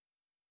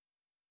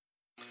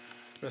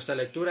Nuestra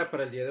lectura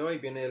para el día de hoy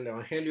viene del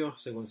Evangelio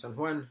según San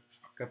Juan,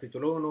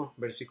 capítulo 1,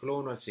 versículo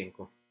 1 al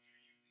 5.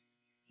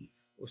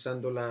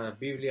 Usando la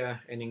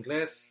Biblia en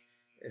inglés,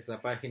 es la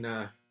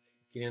página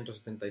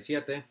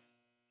 577.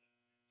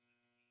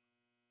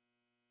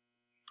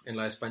 En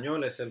la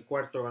español es el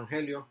cuarto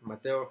Evangelio,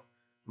 Mateo,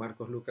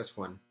 Marcos, Lucas,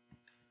 Juan.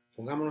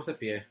 Pongámonos de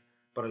pie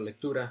para la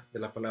lectura de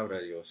la palabra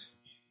de Dios.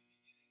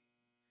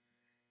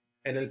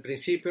 En el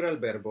principio era el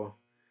Verbo,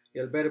 y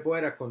el Verbo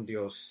era con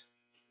Dios,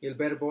 y el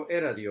Verbo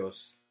era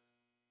Dios.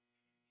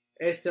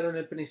 Este era en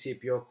el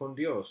principio con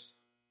Dios.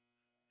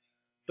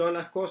 Todas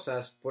las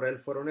cosas por Él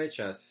fueron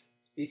hechas,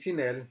 y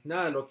sin Él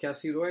nada de lo que ha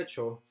sido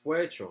hecho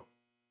fue hecho.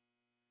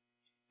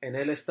 En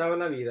Él estaba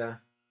la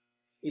vida,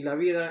 y la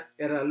vida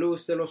era la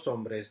luz de los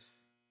hombres.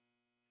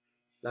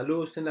 La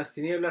luz en las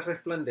tinieblas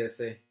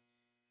resplandece,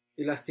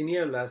 y las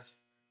tinieblas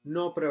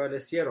no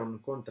prevalecieron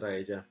contra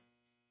ella.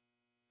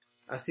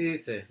 Así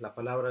dice la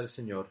palabra del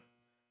Señor.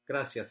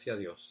 Gracias sea a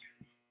Dios.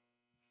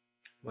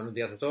 Buenos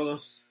días a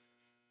todos.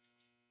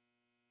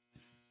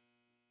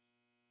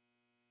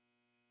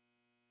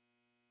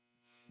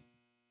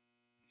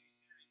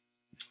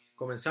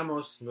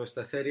 Comenzamos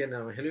nuestra serie en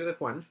el Evangelio de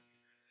Juan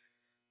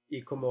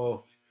y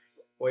como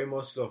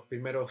oímos los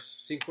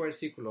primeros 5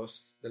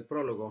 versículos del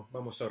prólogo,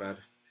 vamos a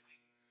orar.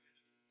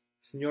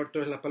 Señor, tú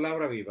eres la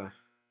palabra viva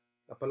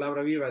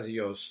de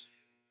Dios.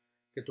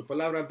 Que tu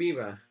palabra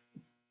viva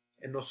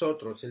en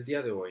nosotros el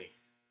día de hoy.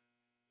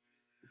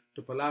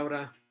 Tu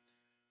palabra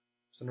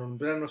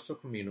alumbra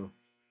nuestro camino.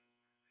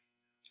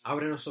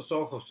 Abre nuestros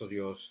ojos, oh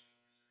Dios,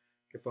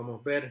 que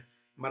podamos ver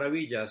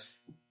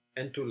maravillas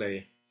en tu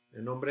ley. En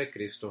el nombre de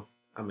Cristo.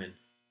 Amén.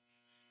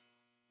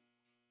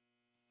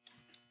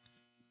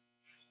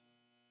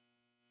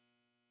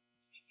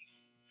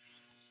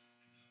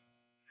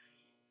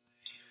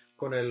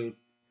 Con el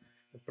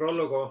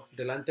prólogo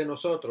delante de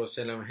nosotros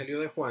en el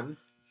Evangelio de Juan,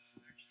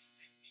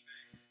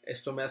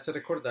 esto me hace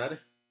recordar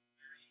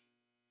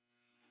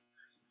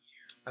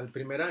al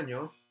primer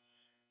año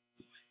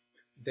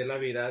de la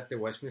vida de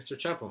Westminster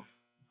Chapel,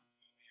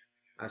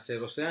 hace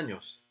 12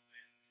 años.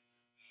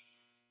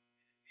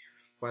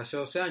 Fue hace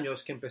 12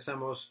 años que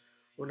empezamos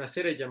una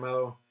serie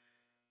llamada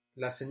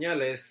Las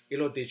señales y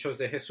los dichos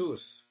de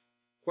Jesús.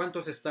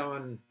 ¿Cuántos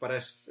estaban para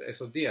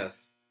esos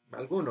días?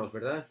 Algunos,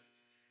 ¿verdad?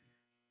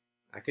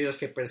 Aquellos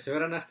que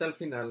perseveran hasta el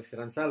final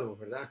serán salvos,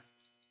 ¿verdad?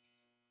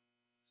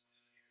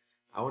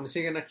 Aún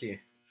siguen aquí.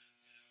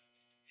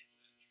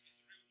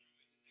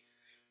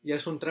 Y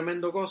es un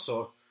tremendo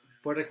gozo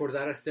poder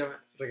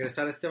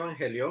regresar a este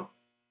Evangelio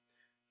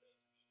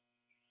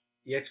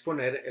y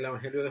exponer el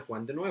Evangelio de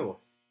Juan de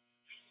nuevo.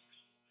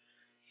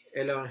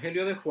 El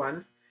Evangelio de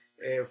Juan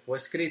fue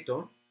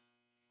escrito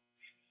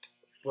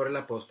por el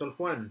apóstol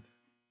Juan.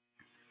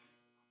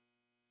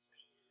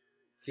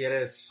 Si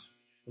eres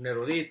un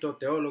erudito,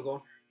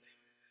 teólogo,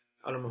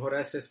 a lo mejor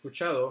has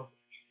escuchado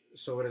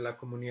sobre la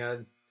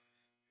comunidad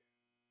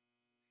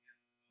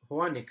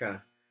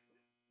joánica,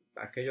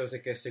 aquellos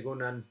de que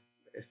según han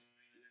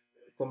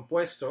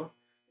compuesto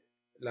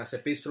las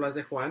epístolas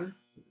de Juan,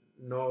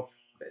 no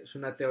es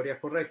una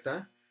teoría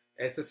correcta.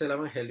 Este es el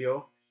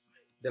Evangelio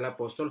del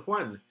apóstol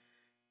Juan,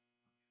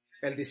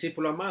 el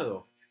discípulo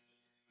amado,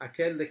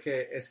 aquel de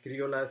que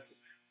escribió las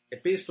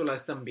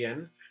epístolas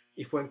también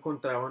y fue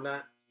encontrado en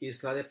la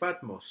isla de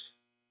Patmos.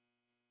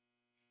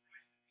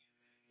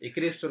 Y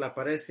Cristo le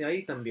aparece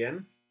ahí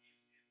también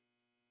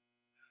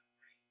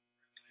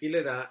y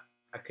le da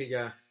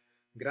aquella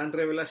gran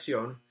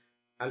revelación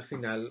al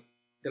final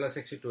de las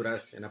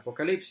Escrituras en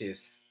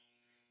Apocalipsis.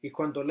 Y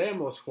cuando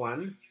leemos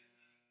Juan,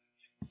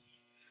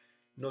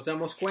 nos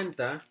damos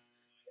cuenta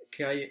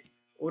que hay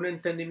un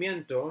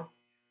entendimiento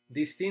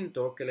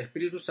distinto que el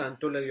Espíritu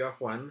Santo le dio a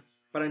Juan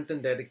para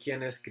entender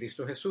quién es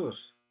Cristo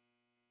Jesús.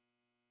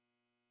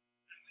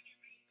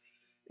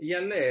 Y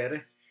al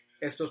leer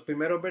estos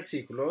primeros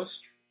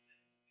versículos,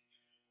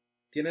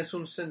 tienes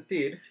un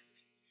sentir,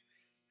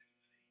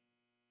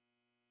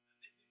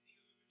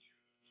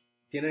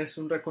 tienes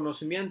un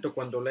reconocimiento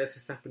cuando lees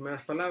estas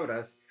primeras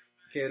palabras,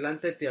 que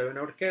delante de ti hay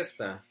una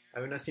orquesta,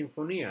 hay una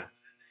sinfonía,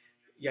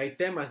 y hay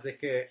temas de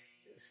que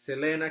se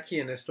leen aquí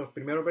en estos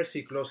primeros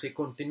versículos y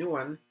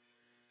continúan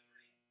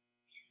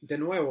de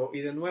nuevo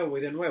y de nuevo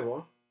y de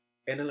nuevo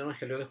en el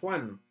Evangelio de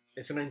Juan.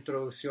 Es una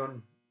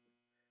introducción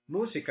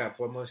música,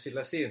 podemos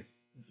decirlo así,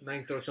 una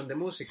introducción de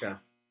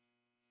música.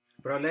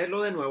 Pero al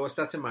leerlo de nuevo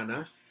esta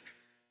semana,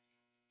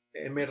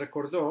 me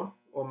recordó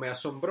o me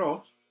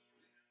asombró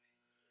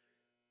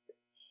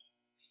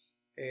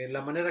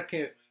la manera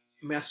que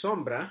me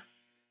asombra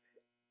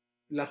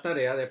la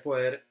tarea de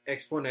poder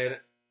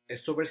exponer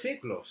estos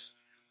versículos.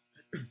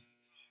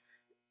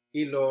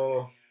 Y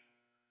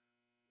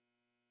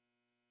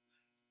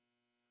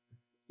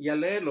al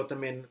leerlo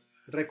también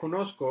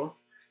reconozco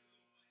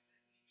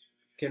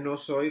que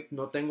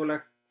no tengo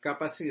la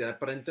capacidad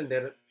para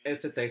entender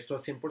este texto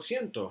al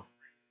 100%.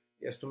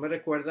 Y esto me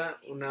recuerda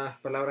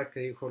una palabra que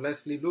dijo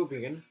Leslie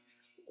Lubigan,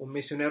 un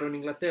misionero en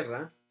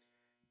Inglaterra,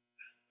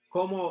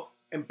 cómo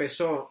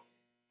empezó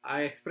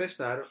a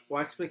expresar o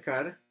a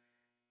explicar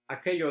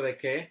aquello de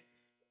que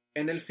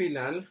en el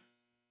final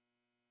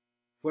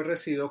fue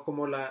recibido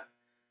como la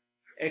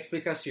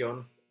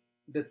explicación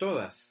de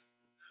todas.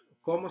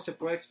 ¿Cómo se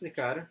puede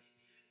explicar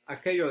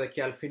aquello de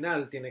que al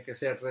final tiene que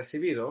ser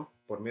recibido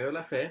por medio de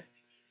la fe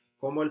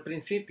como el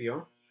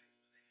principio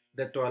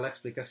de toda la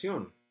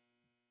explicación?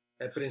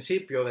 El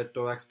principio de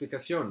toda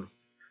explicación.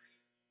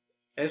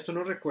 Esto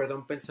nos recuerda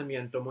un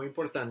pensamiento muy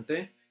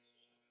importante,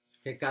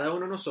 que cada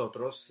uno de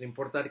nosotros, sin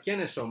importar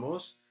quiénes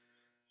somos,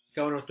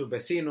 cada uno de tus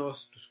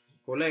vecinos, tus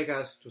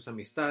colegas, tus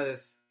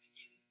amistades,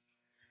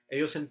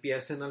 ellos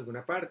empiezan en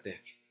alguna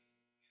parte.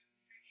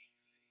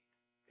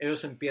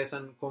 Ellos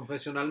empiezan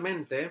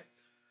confesionalmente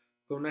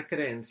con una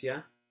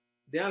creencia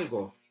de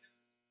algo.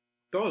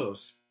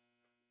 Todos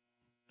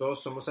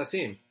somos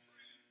así.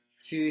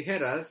 Si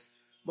dijeras,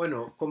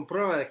 bueno,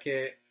 comprueba de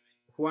que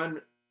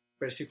Juan,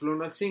 versículo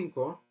 1 al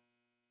 5,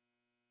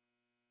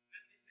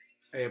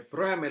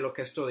 pruébame lo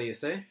que esto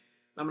dice,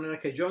 la manera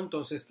que yo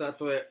entonces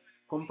trato de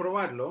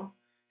comprobarlo,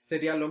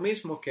 sería lo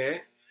mismo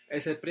que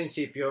es el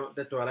principio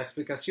de toda la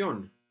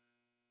explicación.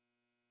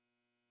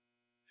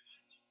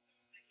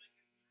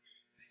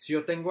 Si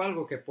yo tengo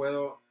algo que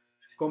puedo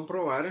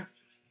comprobar,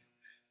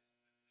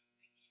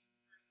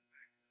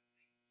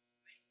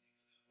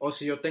 o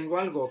si yo tengo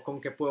algo con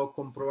que puedo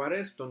comprobar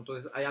esto,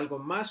 entonces hay algo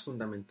más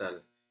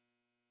fundamental.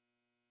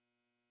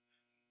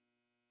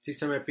 Si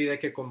se me pide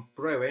que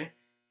compruebe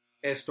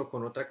esto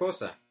con otra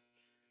cosa,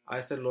 a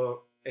veces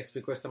lo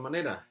explico de esta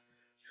manera.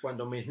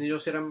 Cuando mis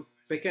niños eran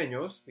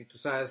pequeños, y tú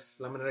sabes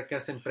la manera que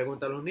hacen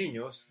preguntas a los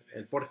niños,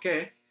 el por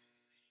qué,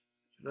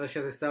 no sé si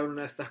has estado en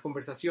una de estas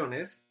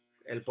conversaciones,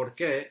 el por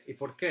qué, y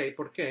por qué, y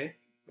por qué.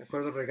 Me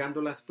acuerdo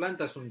regando las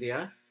plantas un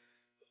día,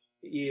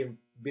 y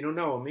vino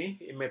Naomi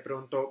y me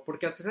preguntó, ¿por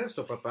qué haces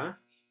esto,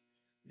 papá?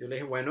 Yo le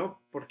dije,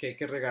 bueno, porque hay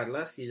que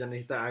regarlas y ella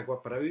necesita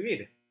agua para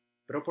vivir.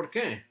 ¿Pero por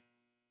qué?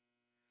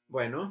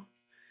 Bueno,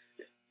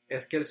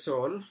 es que el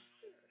sol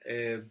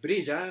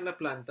brilla en la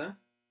planta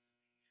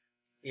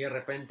y de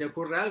repente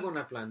ocurre algo en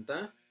la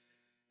planta,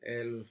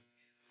 el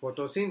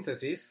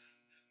fotosíntesis,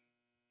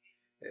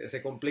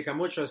 se complica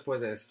mucho después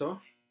de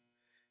esto.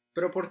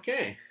 ¿Pero por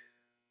qué?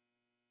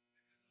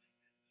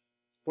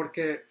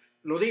 Porque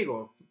lo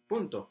digo,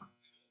 punto.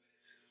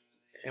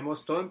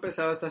 Hemos todo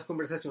empezado estas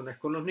conversaciones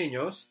con los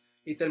niños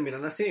y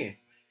terminan así.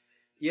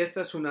 Y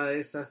esta es una de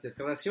esas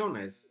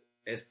declaraciones.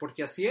 Es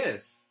porque así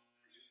es.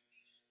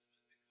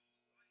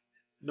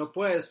 No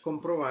puedes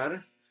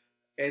comprobar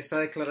esa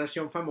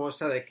declaración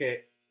famosa de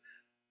que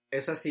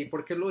es así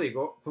porque lo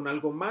digo con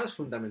algo más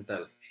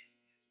fundamental.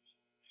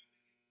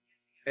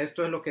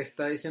 Esto es lo que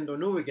está diciendo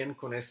Newbigin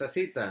con esa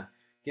cita.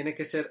 Tiene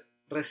que ser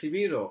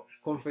recibido,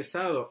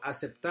 confesado,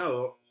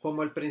 aceptado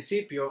como el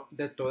principio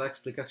de toda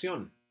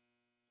explicación.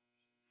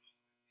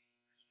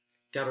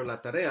 Claro,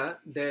 la tarea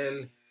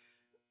del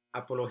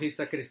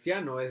apologista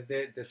cristiano es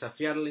de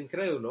desafiar al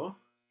incrédulo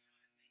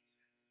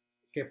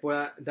que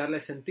pueda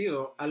darle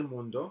sentido al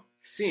mundo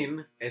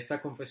sin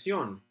esta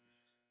confesión,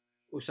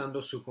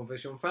 usando su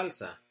confesión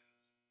falsa.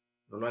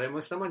 No lo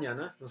haremos esta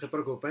mañana, no se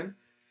preocupen,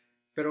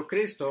 pero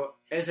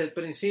Cristo es el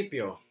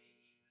principio.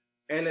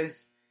 Él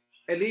es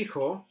el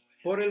Hijo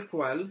por el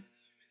cual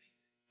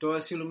todo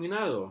es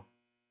iluminado,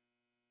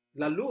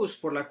 la luz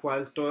por la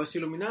cual todo es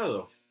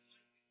iluminado.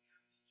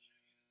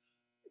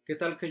 ¿Qué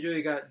tal que yo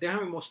diga,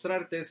 déjame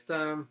mostrarte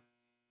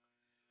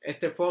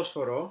este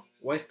fósforo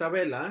o esta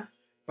vela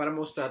para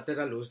mostrarte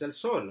la luz del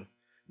sol?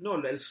 No,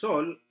 el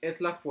sol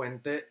es la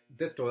fuente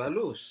de toda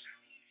luz.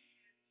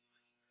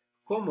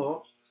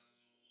 ¿Cómo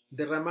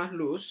derramas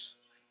luz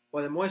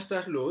o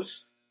demuestras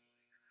luz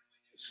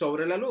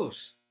sobre la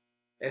luz?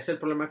 Es el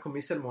problema con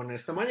mi sermón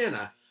esta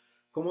mañana.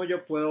 ¿Cómo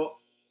yo puedo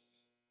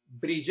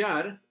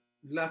brillar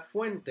la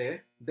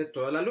fuente de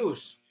toda la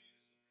luz?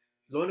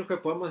 Lo único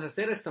que podemos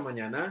hacer esta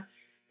mañana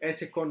es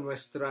que con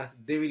nuestras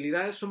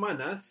debilidades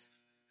humanas,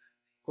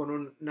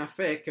 con una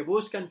fe que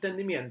busca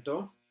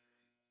entendimiento,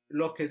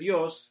 lo que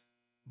Dios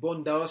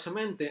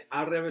bondadosamente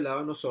ha revelado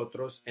a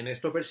nosotros en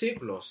estos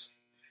versículos.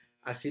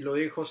 Así lo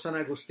dijo San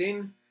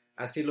Agustín,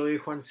 así lo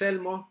dijo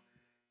Anselmo,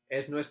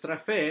 es nuestra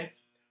fe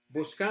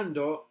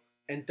buscando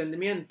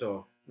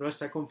entendimiento,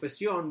 nuestra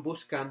confesión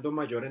buscando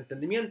mayor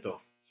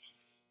entendimiento.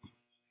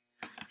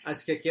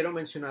 Así que quiero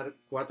mencionar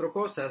 4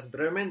 cosas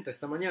brevemente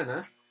esta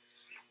mañana,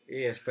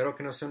 y espero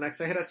que no sea una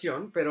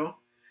exageración, pero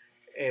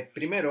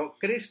primero,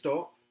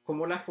 Cristo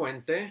como la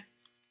fuente,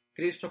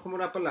 Cristo como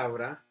la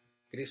palabra,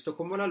 Cristo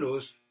como la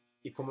luz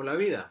y como la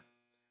vida,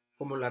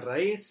 como la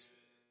raíz,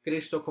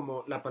 Cristo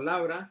como la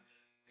palabra,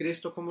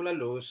 Cristo como la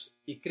luz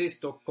y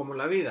Cristo como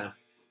la vida.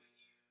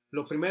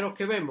 Lo primero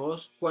que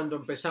vemos cuando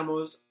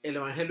empezamos el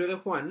Evangelio de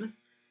Juan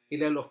y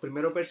leer los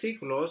primeros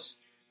versículos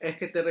es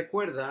que te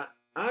recuerda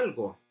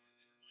algo.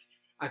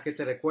 ¿A qué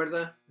te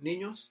recuerda,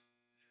 niños?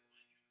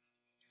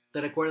 ¿Te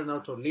recuerdan a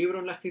otro libro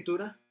en la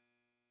Escritura?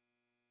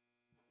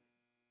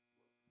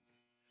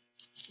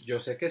 Yo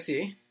sé que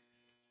sí.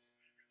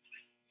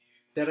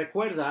 Te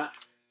recuerda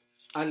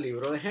al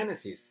libro de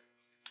Génesis.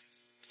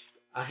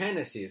 A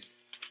Génesis.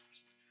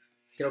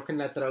 Creo que en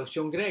la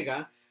traducción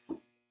griega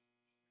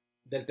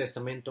del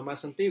Testamento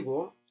más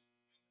antiguo,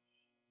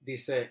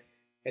 dice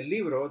el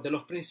libro de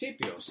los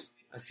principios.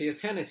 Así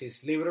es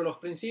Génesis, libro de los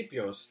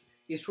principios.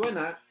 Y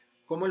suena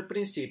como el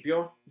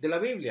principio de la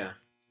Biblia,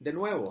 de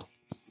nuevo,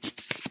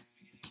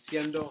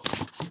 siendo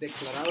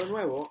declarado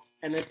nuevo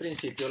en el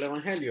principio del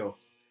Evangelio.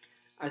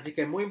 Así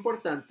que es muy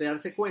importante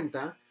darse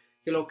cuenta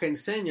que lo que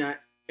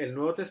enseña el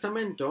Nuevo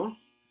Testamento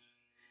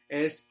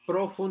es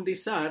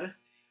profundizar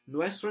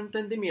nuestro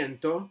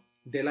entendimiento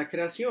de la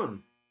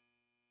creación.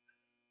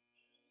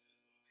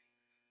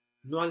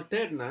 No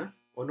alterna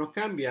o no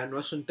cambia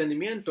nuestro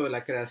entendimiento de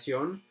la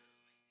creación,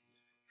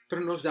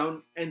 pero nos da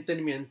un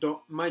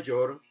entendimiento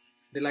mayor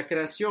de la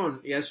creación.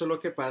 Y eso es lo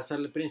que pasa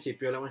al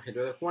principio del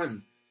Evangelio de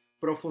Juan.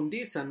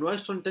 Profundiza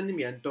nuestro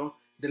entendimiento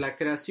de la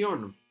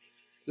creación.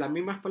 Las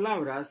mismas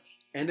palabras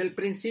en el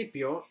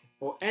principio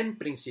o en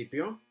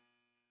principio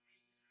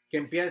que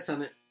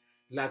empiezan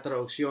la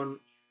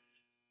traducción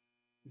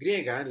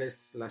griega,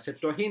 la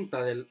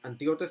Septuaginta del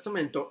Antiguo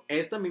Testamento,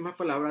 estas mismas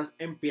palabras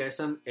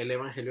empiezan el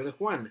Evangelio de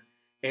Juan,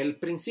 el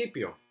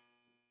principio.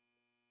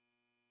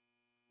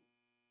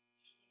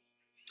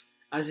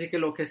 Así que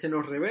lo que se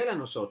nos revela a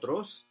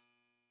nosotros,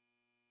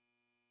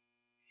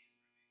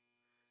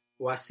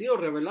 o ha sido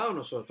revelado a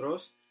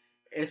nosotros,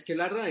 es que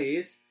la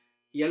raíz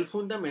y el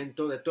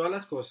fundamento de todas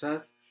las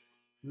cosas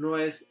no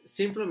es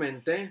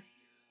simplemente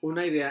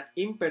una idea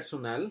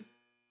impersonal,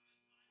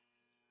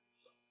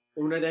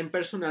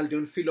 de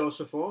un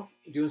filósofo,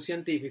 de un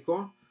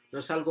científico, no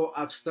es algo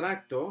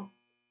abstracto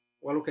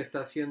o algo que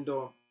está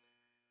siendo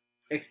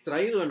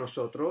extraído de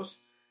nosotros,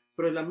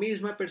 pero es la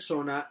misma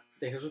persona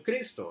de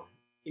Jesucristo.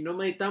 Y no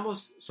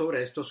meditamos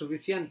sobre esto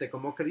suficiente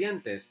como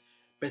creyentes.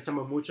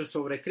 Pensamos mucho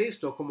sobre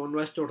Cristo como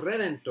nuestro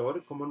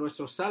Redentor, como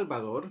nuestro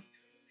Salvador,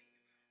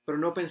 pero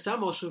no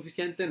pensamos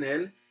suficiente en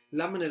Él,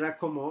 la manera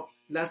como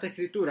las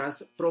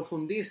Escrituras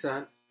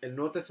profundizan, el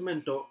Nuevo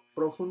Testamento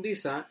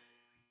profundiza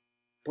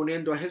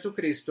poniendo a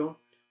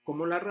Jesucristo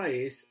como la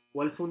raíz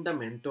o el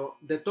fundamento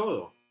de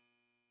todo.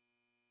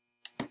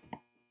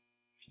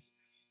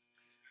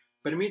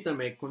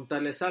 Permítanme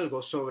contarles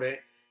algo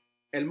sobre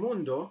el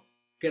mundo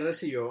que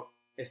recibió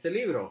este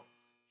libro.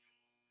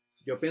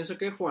 Yo pienso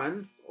que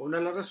Juan, una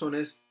de las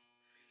razones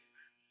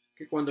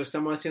que cuando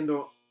estamos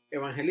haciendo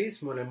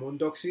evangelismo en el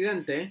mundo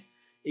occidente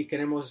y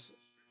queremos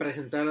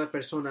presentar a las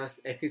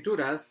personas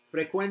escrituras,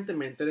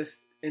 frecuentemente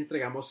les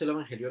entregamos el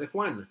Evangelio de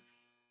Juan.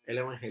 El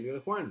Evangelio de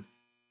Juan.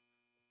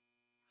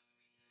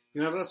 Y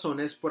una de las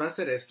razones por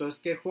hacer esto es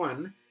que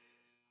Juan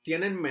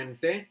tiene en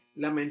mente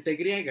la mente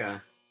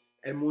griega,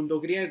 el mundo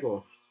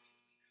griego.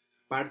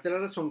 Parte de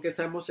la razón que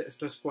sabemos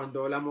esto es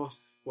cuando él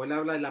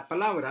habla de la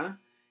palabra,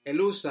 él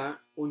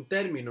usa un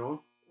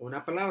término,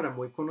 una palabra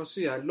muy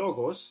conocida,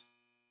 logos,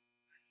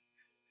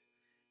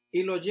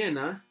 y lo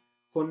llena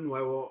con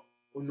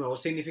un nuevo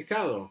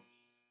significado.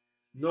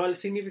 No el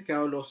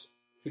significado de los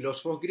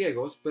filósofos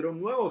griegos, pero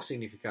un nuevo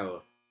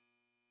significado.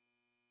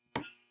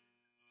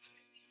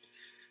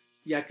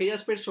 Y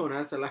aquellas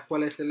personas a las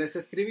cuales se les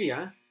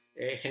escribía,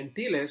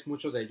 gentiles,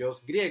 muchos de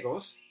ellos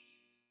griegos,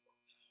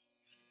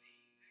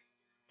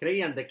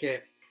 creían de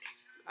que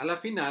a la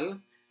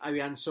final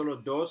habían solo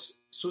dos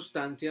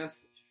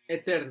sustancias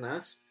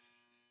eternas.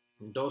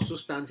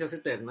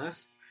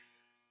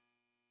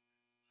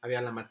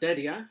 Había la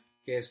materia,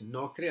 que es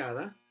no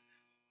creada,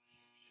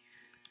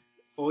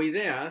 o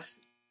ideas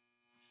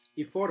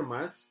y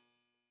formas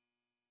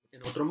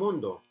en otro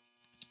mundo.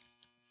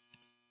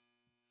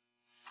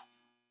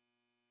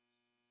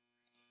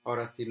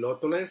 Ahora,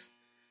 Aristóteles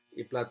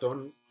y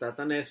Platón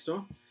tratan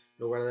esto,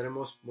 lo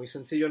guardaremos muy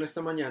sencillo en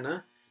esta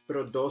mañana,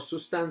 pero dos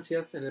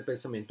sustancias en el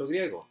pensamiento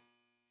griego.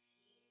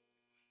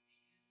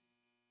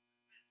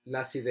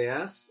 Las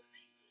ideas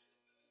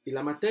y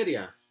la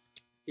materia.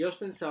 Ellos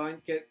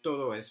pensaban que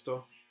todo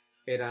esto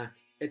era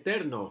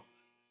eterno.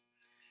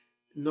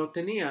 No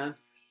tenían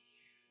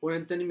un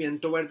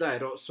entendimiento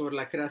verdadero sobre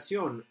la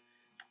creación.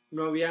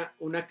 No había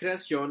una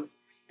creación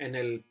en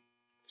el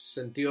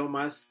sentido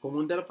más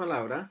común de la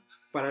palabra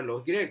para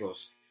los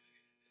griegos.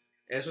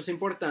 Eso es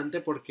importante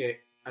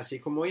porque, así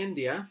como hoy en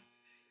día,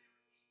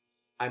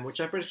 hay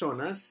muchas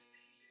personas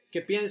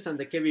que piensan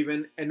de que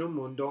viven en un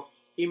mundo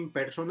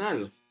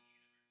impersonal,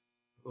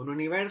 un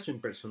universo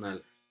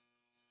impersonal,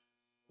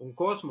 un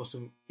cosmos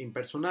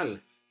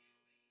impersonal.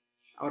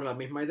 Ahora, la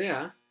misma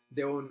idea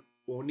de un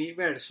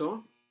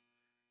universo,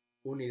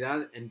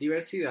 unidad en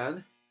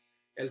diversidad,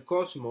 el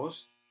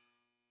cosmos,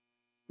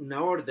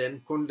 una orden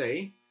con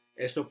ley,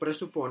 eso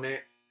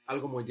presupone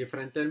algo muy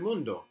diferente del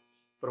mundo.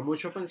 Pero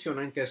muchos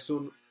mencionan que es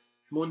un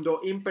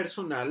mundo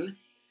impersonal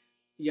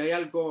y hay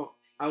algo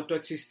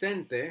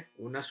autoexistente,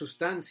 una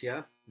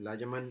sustancia, la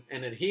llaman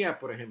energía,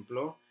 por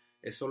ejemplo,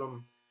 es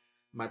solo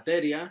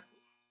materia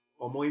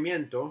o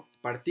movimiento,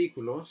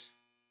 partículas.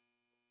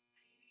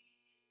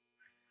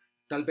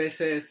 Tal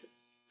vez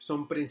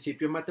son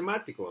principios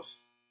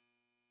matemáticos.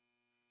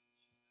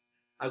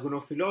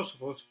 Algunos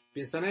filósofos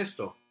piensan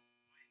esto.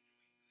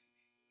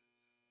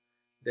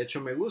 De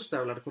hecho, me gusta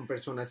hablar con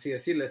personas y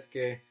decirles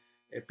que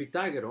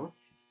Pitágoras,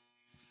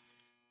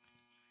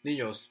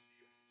 niños,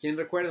 ¿quién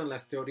recuerdan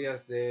las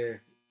teorías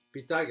de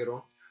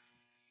Pitágoras?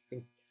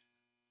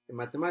 en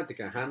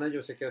matemática. Hannah,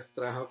 yo sé que has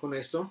trabajado con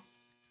esto.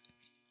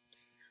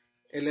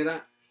 Él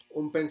era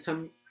un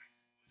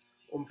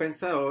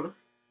pensador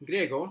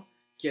griego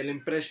que le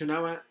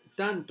impresionaba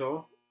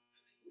tanto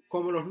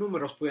cómo los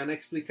números podían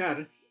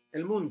explicar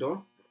el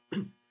mundo.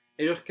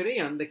 Ellos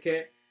creían de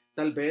que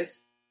tal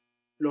vez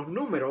los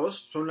números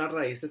son la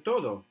raíz de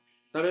todo.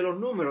 Tal vez los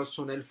números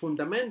son el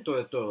fundamento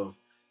de todo.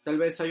 Tal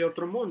vez hay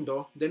otro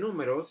mundo de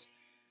números.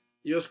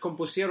 Ellos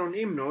compusieron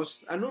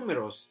himnos a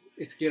números.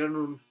 Escribieron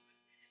un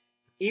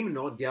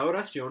himno de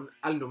adoración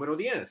al número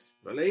 10.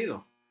 Lo he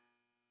leído.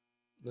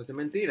 No es de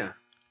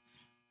mentira.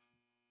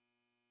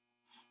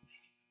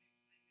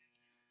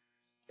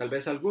 Tal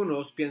vez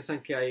algunos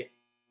piensan que hay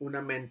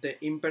una mente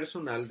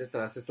impersonal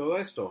detrás de todo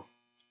esto.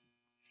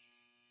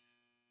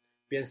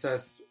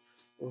 Piensas,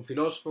 un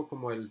filósofo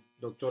como el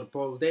Dr.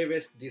 Paul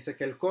Davis dice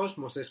que el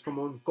cosmos es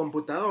como un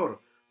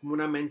computador, como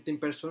una mente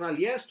impersonal,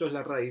 y esto es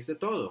la raíz de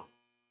todo.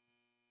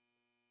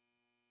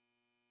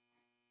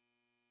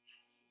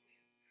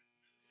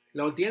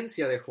 La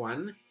audiencia de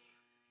Juan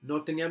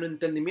no tenía un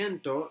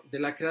entendimiento de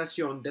la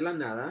creación de la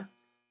nada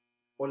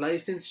o la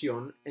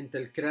distinción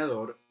entre el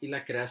creador y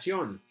la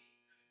creación.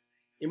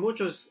 Y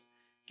muchos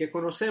que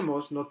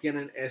conocemos no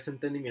tienen ese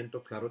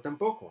entendimiento claro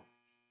tampoco.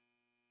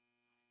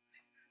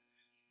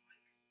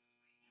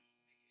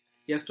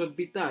 Y esto es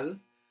vital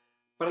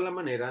para la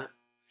manera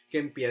que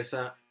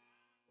empieza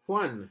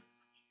Juan,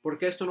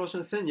 porque esto nos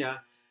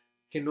enseña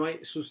que no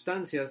hay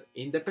sustancias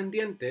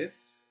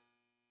independientes,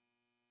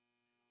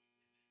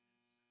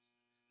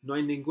 no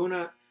hay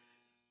ninguna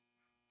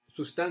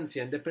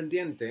sustancia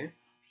independiente.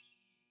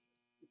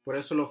 Por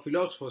eso los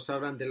filósofos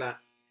hablan de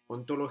la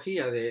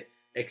ontología, de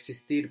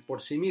existir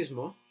por sí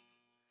mismo,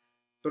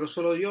 pero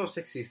solo Dios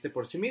existe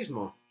por sí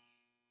mismo.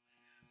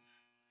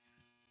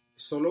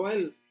 Solo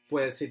Él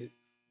puede decir,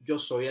 yo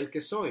soy el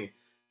que soy.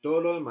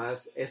 Todo lo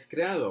demás es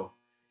creado,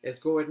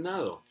 es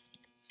gobernado,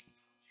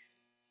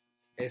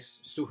 es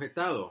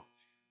sujetado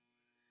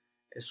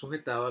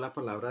a la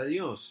palabra de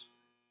Dios,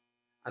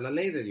 a la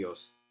ley de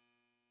Dios.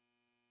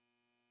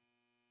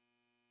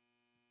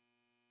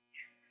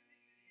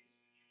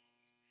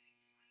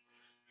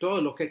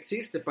 Todo lo que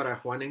existe para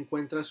Juan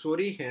encuentra su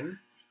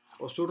origen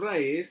o su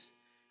raíz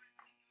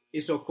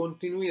y su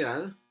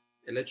continuidad,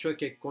 el hecho de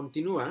que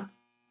continúa,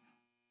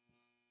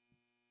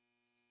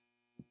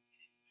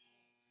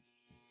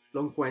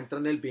 lo encuentra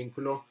en el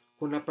vínculo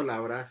con la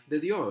palabra de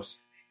Dios.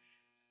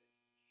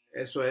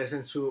 Eso es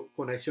en su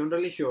conexión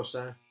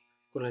religiosa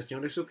con el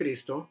Señor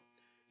Jesucristo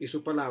y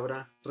su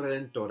palabra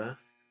redentora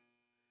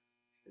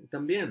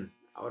también.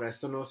 Ahora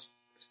esto nos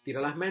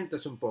tira las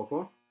mentes un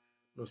poco,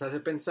 nos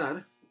hace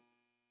pensar.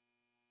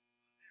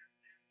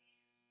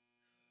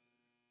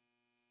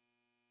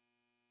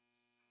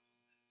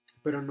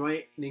 Pero no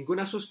hay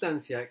ninguna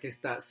sustancia que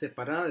está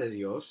separada de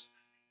Dios.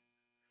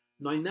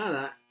 No hay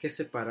nada que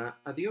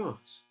separa a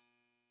Dios.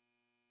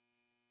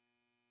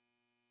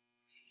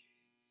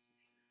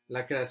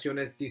 La creación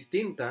es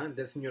distinta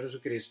del Señor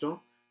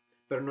Jesucristo,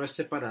 pero no es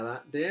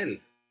separada de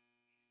Él.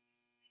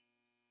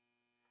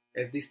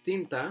 Es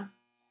distinta,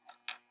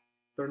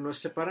 pero no es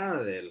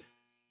separada de Él.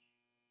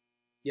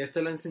 Y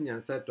esta es la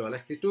enseñanza de toda la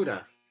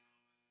Escritura.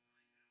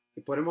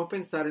 Y podemos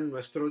pensar en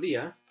nuestro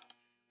día,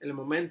 en el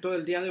momento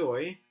del día de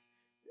hoy,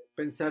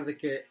 pensar de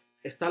que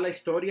está la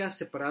historia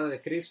separada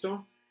de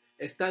Cristo,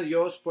 está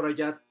Dios por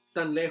allá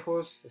tan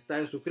lejos, está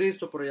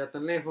Jesucristo por allá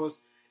tan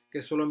lejos,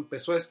 que solo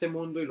empezó este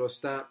mundo y lo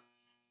está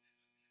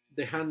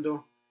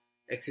dejando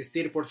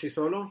existir por sí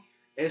solo.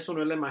 Eso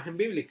no es la imagen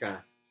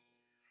bíblica.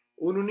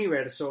 Un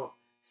universo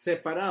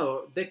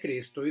separado de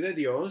Cristo y de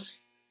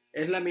Dios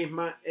es la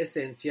misma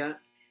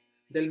esencia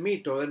del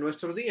mito de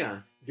nuestro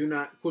día, de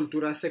una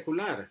cultura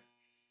secular,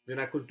 de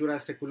una cultura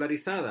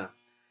secularizada,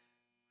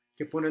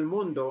 que pone el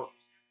mundo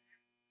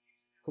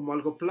como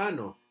algo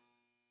plano,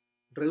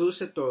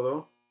 reduce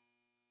todo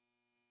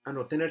a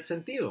no tener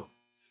sentido.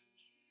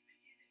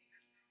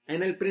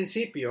 En el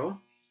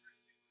principio,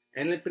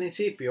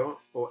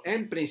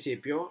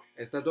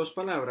 estas dos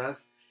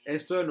palabras,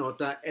 esto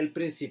denota el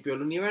principio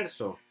del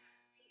universo.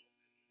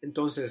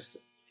 Entonces,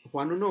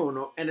 Juan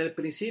 1:1, en el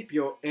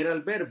principio era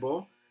el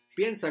verbo,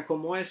 piensa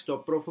cómo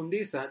esto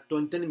profundiza tu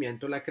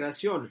entendimiento de la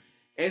creación.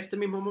 Este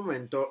mismo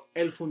momento,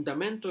 el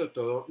fundamento de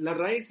todo, la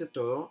raíz de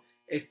todo,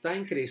 está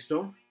en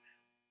Cristo.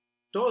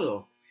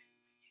 Todo,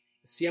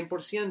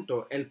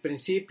 100%, el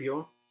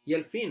principio y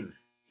el fin.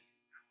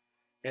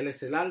 Él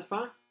es el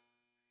alfa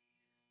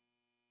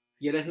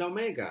y Él es la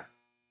omega.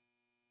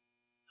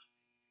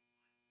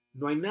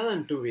 No hay nada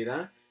en tu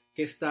vida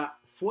que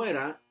está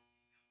fuera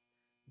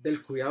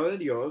del cuidado de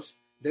Dios,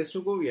 de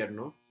su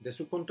gobierno, de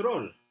su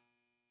control.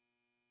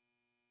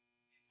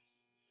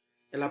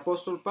 El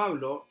apóstol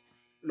Pablo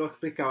lo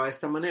explicaba de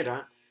esta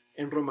manera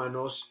en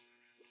Romanos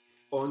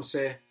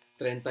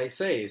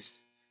 11:36.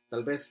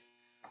 Tal vez,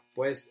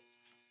 pues,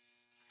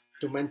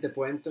 tu mente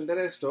puede entender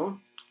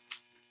esto,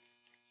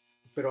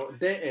 pero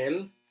de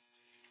Él,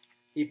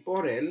 y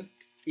por Él,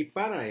 y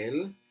para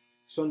Él,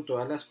 son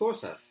todas las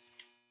cosas.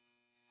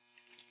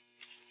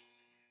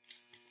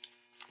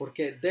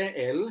 Porque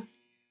de Él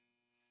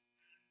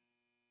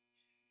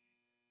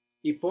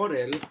y por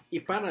Él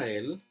y para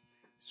Él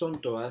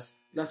son todas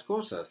las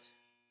cosas.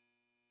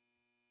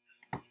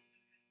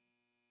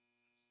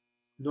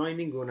 No hay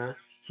ninguna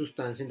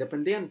sustancia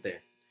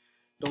independiente.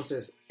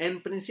 Entonces,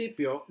 en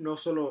principio, no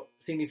solo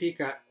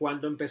significa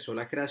cuando empezó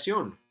la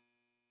creación.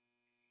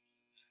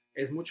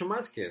 Es mucho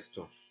más que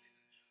esto.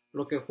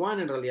 Lo que Juan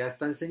en realidad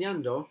está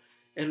enseñando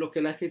es lo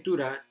que la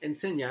Escritura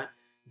enseña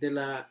de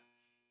la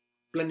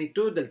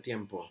plenitud del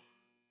tiempo.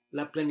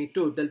 La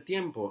plenitud del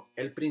tiempo,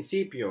 el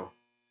principio.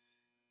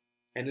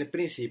 En el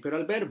principio era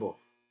el Verbo.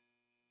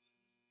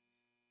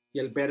 Y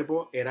el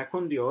Verbo era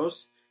con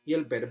Dios y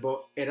el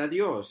Verbo era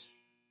Dios.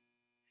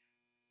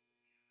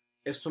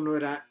 Esto no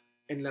era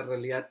en la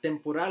realidad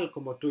temporal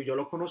como tú y yo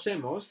lo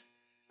conocemos.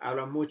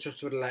 Habla mucho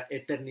sobre la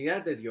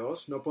eternidad de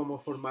Dios. No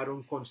podemos formar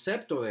un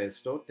concepto de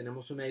esto.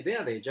 Tenemos una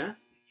idea de ella.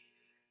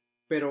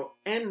 Pero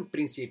en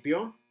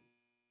principio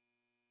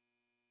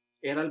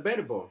era el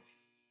Verbo.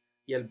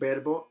 Y el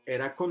Verbo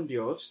era con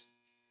Dios.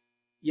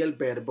 Y el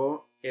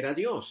Verbo era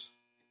Dios.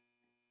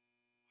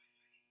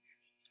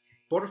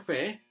 Por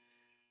fe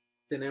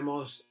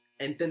tenemos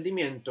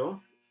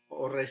entendimiento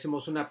o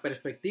recibimos una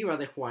perspectiva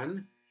de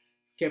Juan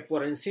que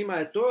por encima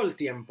de todo el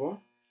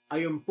tiempo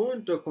hay un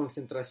punto de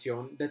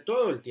concentración de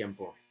todo el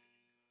tiempo,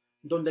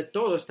 donde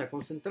todo está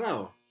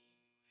concentrado.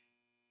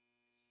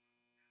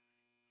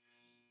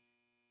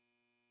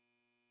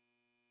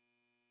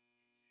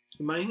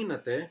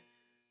 Imagínate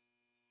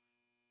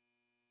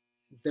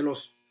de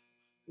los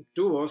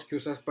tubos que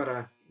usas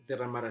para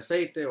derramar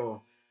aceite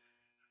o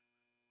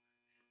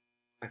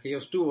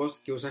aquellos tubos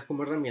que usas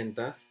como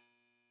herramientas.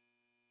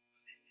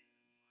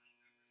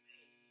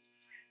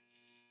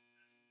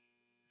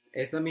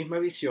 Es la misma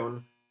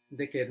visión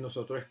de que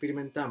nosotros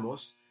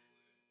experimentamos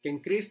que en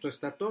Cristo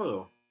está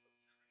todo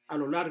a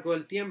lo largo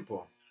del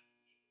tiempo.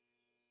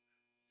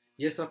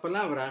 Y esta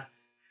palabra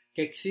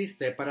que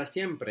existe para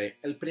siempre,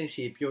 el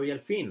principio y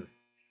el fin.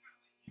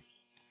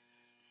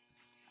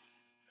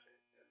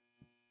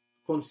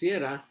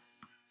 Considera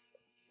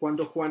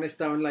cuando Juan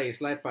estaba en la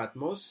isla de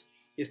Patmos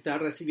y está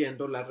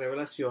recibiendo la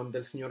revelación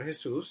del Señor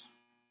Jesús.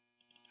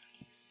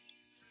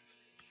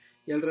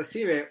 Y él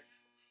recibe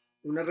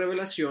una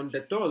revelación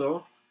de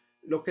todo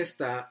lo que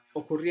está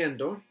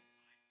ocurriendo.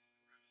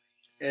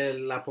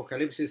 El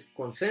Apocalipsis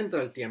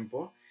concentra el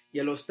tiempo y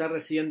él lo está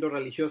recibiendo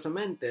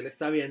religiosamente. Él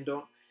está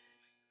viendo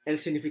el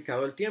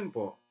significado del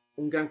tiempo,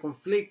 un gran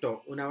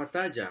conflicto, una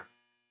batalla.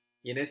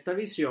 Y en esta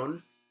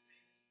visión,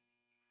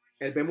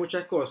 él ve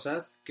muchas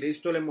cosas,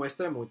 Cristo le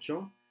muestra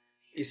mucho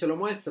y se lo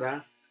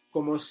muestra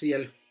como si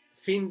el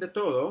fin de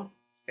todo,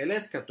 el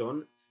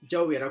escatón,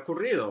 ya hubiera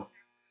ocurrido.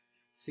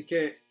 Así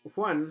que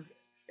Juan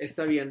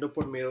está viendo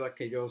por medio de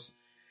aquellos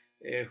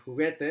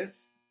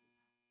juguetes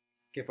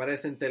que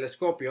parecen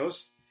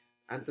telescopios.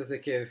 Antes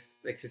de que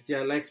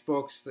existiera la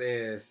Xbox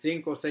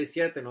 5, 6,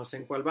 7, no sé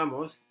en cuál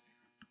vamos,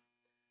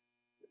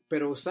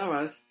 pero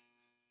usabas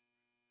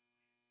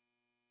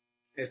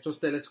estos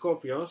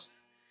telescopios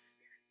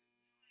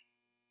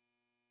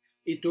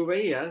y tú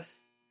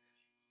veías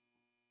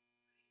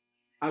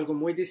algo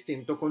muy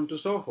distinto con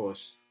tus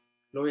ojos.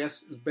 Lo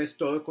ves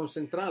todo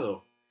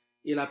concentrado.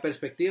 Y la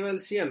perspectiva del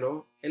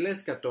cielo, el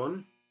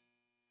escatón,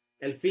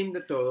 el fin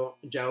de todo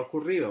ya ha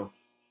ocurrido.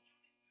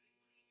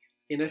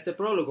 Y en este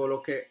prólogo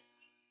lo que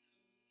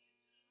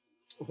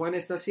Juan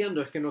está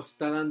haciendo es que nos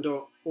está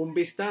dando un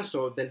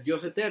vistazo del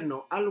Dios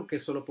eterno, algo que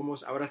solo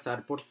podemos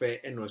abrazar por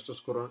fe en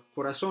nuestros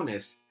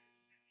corazones.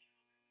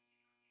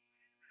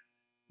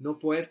 No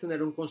puedes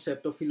tener un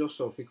concepto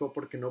filosófico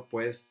porque no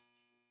puedes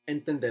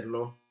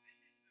entenderlo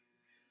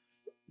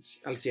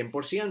al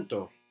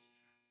 100%.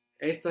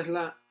 Esta es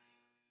la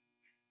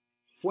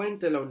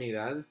fuente de la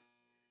unidad,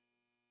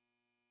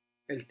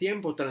 el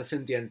tiempo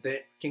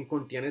trascendiente quien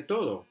contiene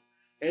todo.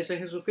 Ese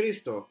es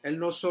Jesucristo. Él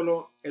no es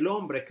solo el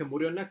hombre que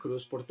murió en la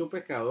cruz por tu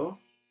pecado,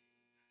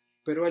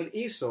 pero Él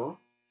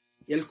hizo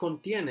y Él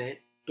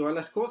contiene todas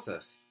las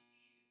cosas.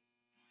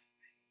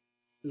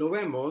 Lo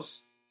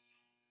vemos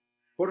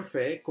por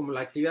fe como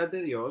la actividad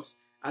de Dios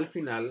al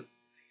final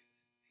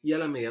y a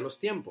la medida de los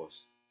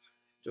tiempos.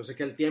 Yo sé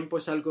que el tiempo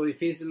es algo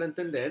difícil de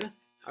entender.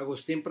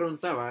 Agustín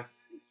preguntaba,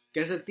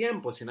 ¿qué es el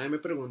tiempo? Si nadie me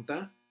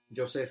pregunta,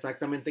 yo sé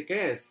exactamente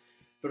qué es.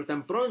 Pero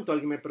tan pronto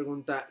alguien me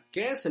pregunta,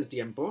 ¿qué es el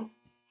tiempo?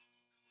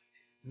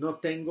 No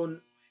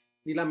tengo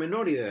ni la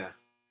menor idea.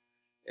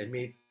 En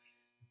mi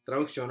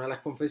traducción a las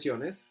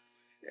confesiones,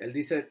 él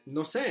dice,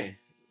 no sé,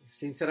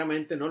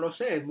 sinceramente no lo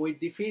sé, es muy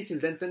difícil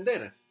de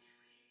entender.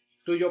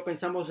 Tú y yo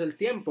pensamos el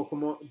tiempo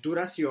como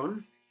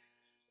duración.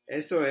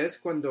 Eso es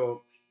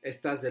cuando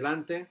estás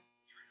delante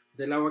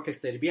del agua que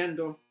está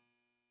hirviendo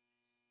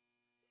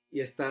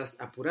y estás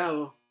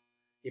apurado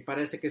y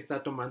parece que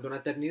está tomando una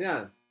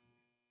eternidad.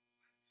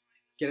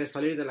 Quieres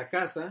salir de la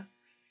casa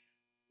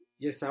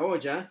y esa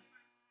olla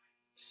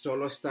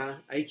solo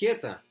está ahí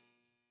quieta.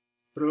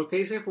 Pero lo que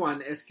dice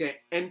Juan es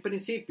que en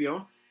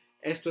principio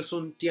esto es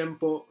un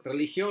tiempo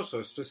religioso,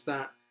 esto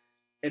está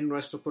en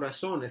nuestro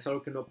corazón, es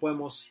algo que no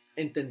podemos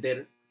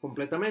entender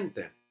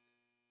completamente.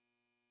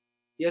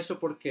 ¿Y eso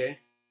por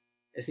qué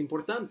es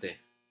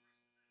importante?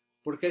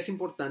 ¿Por qué es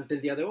importante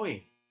el día de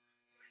hoy?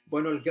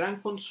 Bueno, el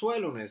gran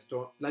consuelo en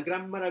esto, la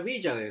gran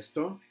maravilla de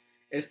esto,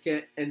 es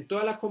que en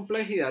toda la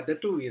complejidad de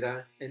tu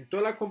vida, en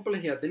toda la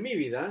complejidad de mi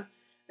vida,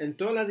 en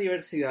toda la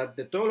diversidad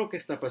de todo lo que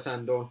está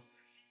pasando,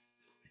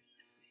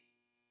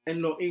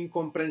 en lo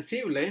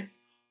incomprensible,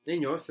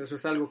 niños, eso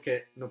es algo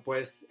que no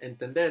puedes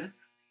entender,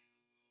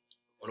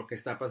 o lo que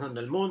está pasando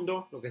en el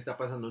mundo, lo que está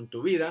pasando en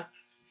tu vida,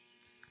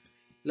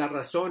 las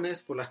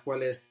razones por las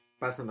cuales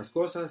pasan las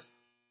cosas,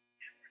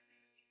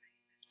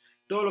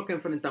 todo lo que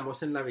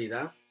enfrentamos en la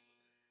vida,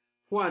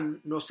 Juan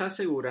nos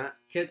asegura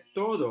que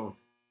todo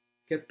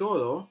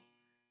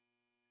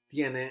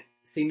tiene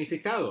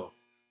significado.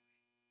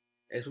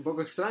 Es un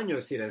poco extraño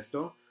decir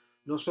esto.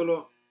 No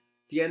solo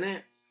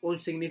tiene un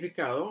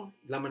significado,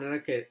 la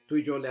manera que tú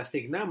y yo le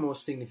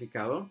asignamos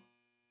significado,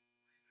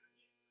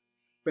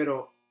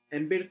 pero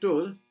en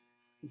virtud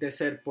de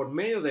ser por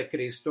medio de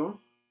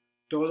Cristo,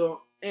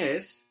 todo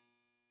es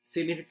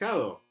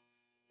significado,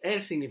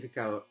 es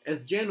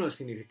lleno de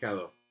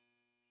significado.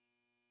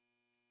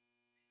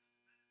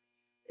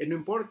 Y no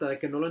importa de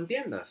que no lo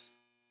entiendas.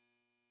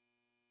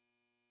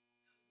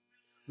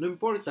 No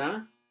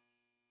importa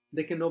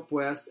de que no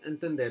puedas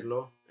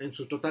entenderlo en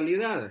su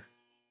totalidad.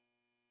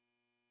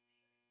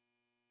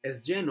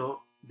 Es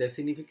lleno de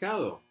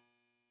significado.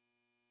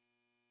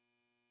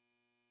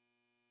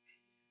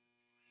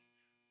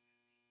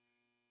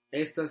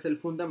 Este es el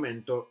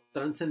fundamento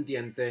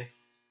trascendiente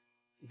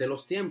de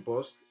los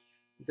tiempos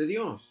de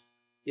Dios.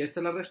 Y esta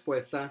es la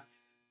respuesta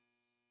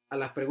a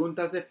las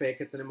preguntas de fe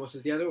que tenemos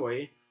el día de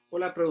hoy, o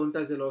las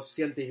preguntas de los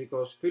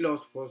científicos,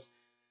 filósofos,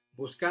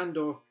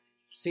 buscando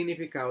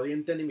significado y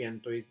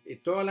entendimiento, y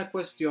toda la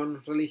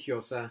cuestión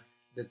religiosa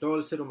de todo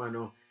el ser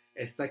humano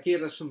está aquí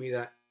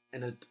resumida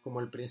como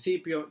el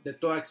principio de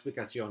toda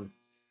explicación.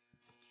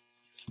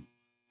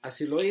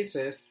 Así lo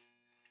dices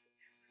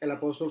el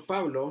apóstol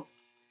Pablo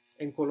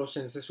en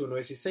Colosenses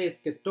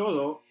 1:16, que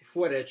todo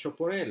fuera hecho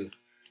por él,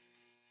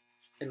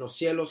 en los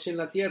cielos y en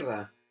la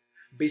tierra,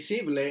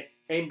 visible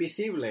e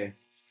invisible,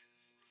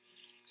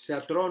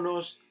 sea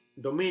tronos,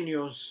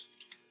 dominios,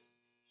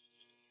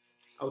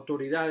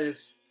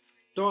 autoridades,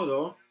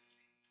 todo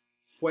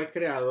fue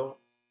creado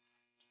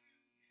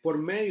por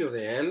medio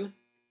de él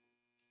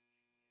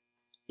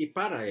y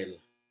para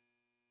él.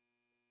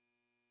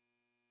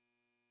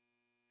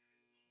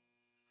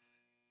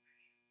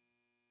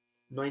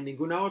 No hay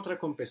ninguna otra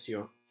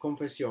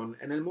confesión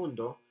en el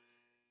mundo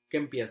que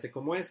empiece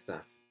como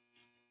esta.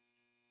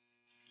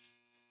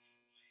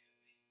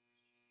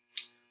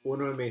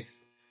 Uno de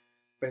mis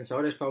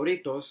pensadores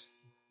favoritos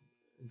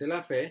de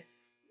la fe,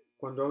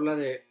 cuando habla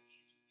de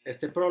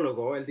este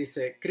prólogo, él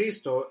dice: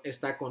 Cristo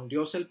está con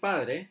Dios el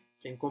Padre,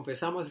 quien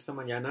confesamos esta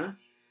mañana.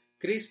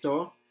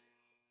 Cristo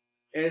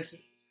es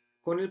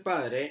con el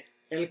Padre,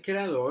 el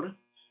creador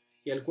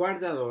y el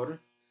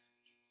guardador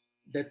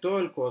de todo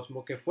el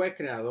cosmos que fue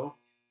creado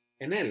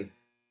en él.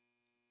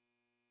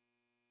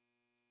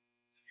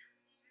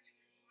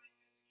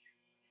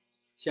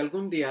 Si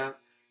algún día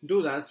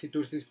dudas si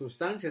tu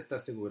circunstancia está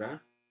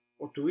segura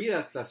o tu vida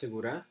está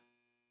segura,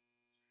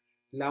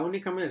 la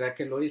única manera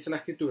que lo dice la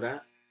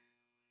Escritura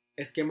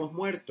es que hemos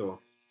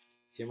muerto,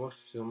 si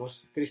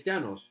somos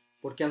cristianos,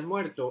 porque has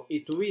muerto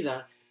y tu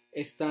vida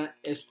está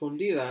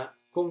escondida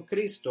con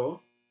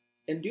Cristo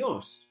en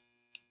Dios.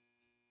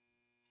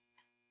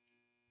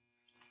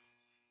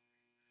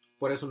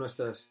 Por eso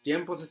nuestros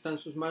tiempos están en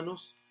sus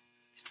manos.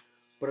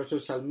 Por eso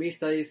el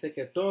salmista dice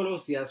que todos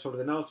los días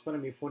ordenados para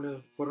mí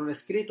fueron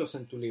escritos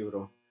en tu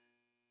libro,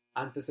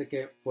 antes de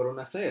que fueron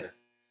a nacer,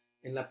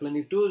 en la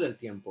plenitud del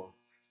tiempo.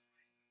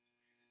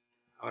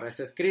 Ahora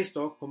ese es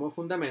Cristo como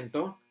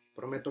fundamento.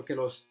 Prometo que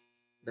los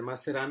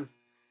demás serán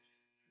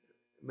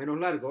menos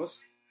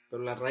largos,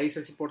 pero la raíz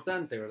es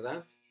importante,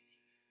 ¿verdad?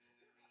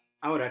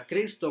 Ahora,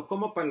 Cristo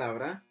como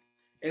palabra,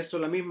 esto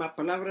es la misma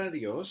palabra de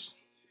Dios.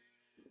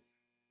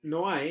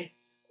 No hay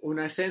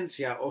una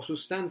esencia o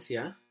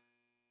sustancia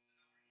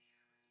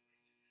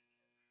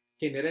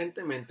que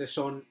inherentemente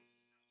son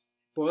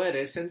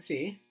poderes en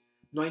sí.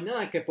 No hay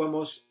nada que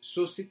podamos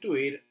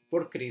sustituir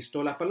por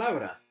Cristo la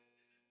palabra.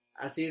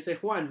 Así dice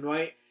Juan, no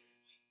hay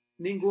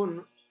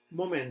ningún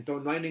momento,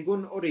 no hay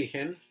ningún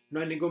origen, no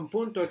hay ningún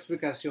punto de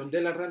explicación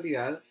de la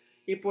realidad,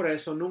 y por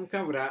eso nunca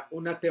habrá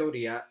una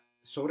teoría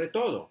sobre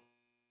todo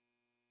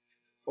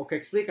o que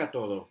explica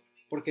todo,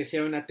 porque si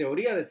hay una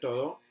teoría de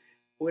todo,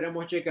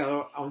 hubiéramos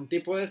llegado a un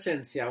tipo de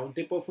esencia, a un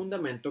tipo de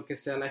fundamento que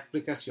sea la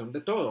explicación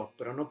de todo,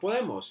 pero no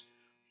podemos.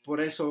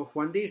 Por eso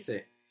Juan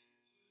dice: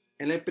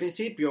 en el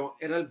principio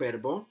era el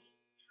verbo,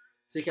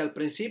 así que al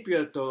principio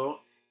de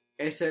todo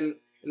es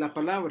la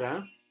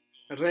palabra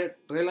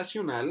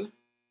relacional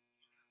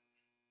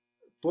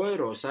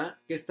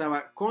poderosa que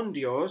estaba con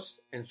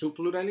Dios en su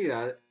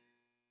pluralidad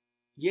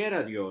y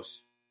era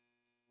Dios,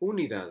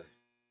 unidad.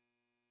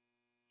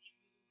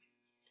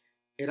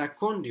 Era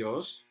con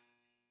Dios,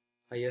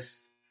 ahí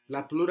es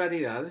la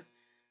pluralidad,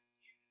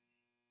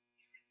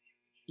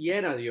 y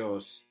era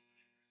Dios,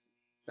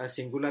 la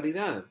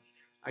singularidad.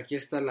 Aquí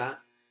está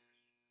la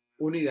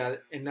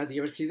unidad en la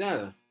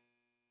diversidad.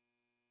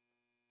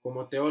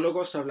 Como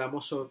teólogos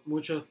hablamos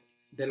mucho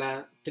de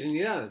la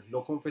Trinidad.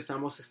 Lo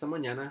confesamos esta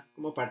mañana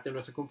como parte de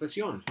nuestra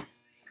confesión.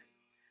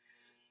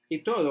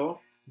 Y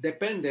todo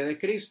depende de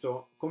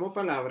Cristo como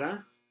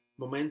palabra,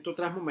 momento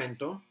tras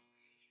momento.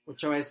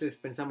 Muchas veces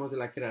pensamos de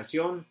la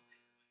creación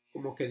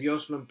como que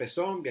Dios lo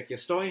empezó y aquí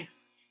estoy.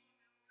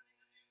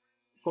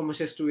 Como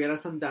si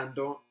estuvieras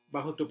andando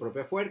bajo tu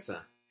propia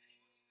fuerza.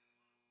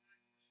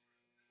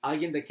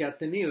 Alguien de que ha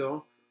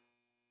tenido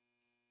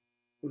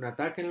un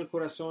ataque en el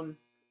corazón,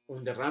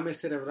 un derrame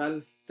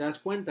cerebral, te das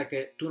cuenta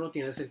que tú no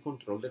tienes el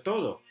control de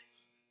todo.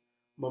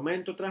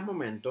 Momento tras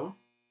momento,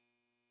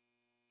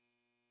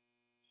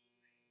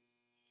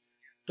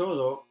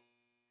 todo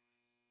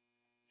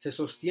se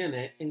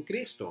sostiene en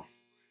Cristo.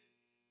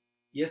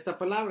 Y esta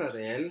palabra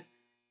de Él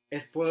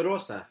es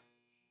poderosa.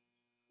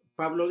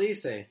 Pablo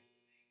dice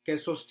que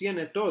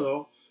sostiene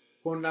todo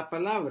con la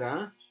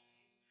palabra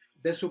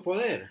de su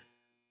poder.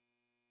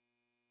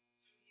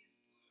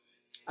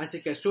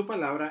 Así que su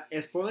palabra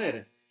es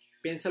poder.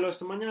 Piénsalo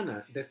esta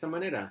mañana, de esta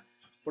manera,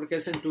 porque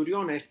el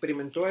centurión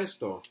experimentó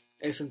esto.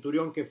 El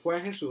centurión que fue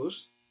a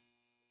Jesús,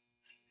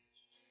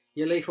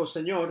 y él le dijo: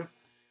 Señor,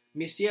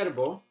 mi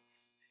siervo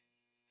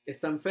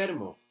está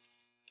enfermo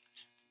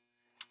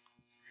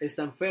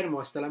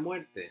hasta la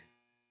muerte,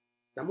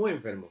 está muy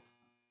enfermo.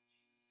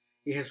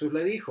 Y Jesús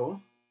le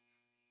dijo: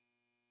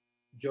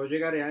 yo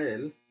llegaré a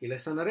él y le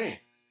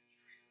sanaré.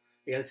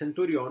 Y el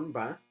centurión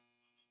va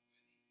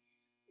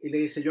y le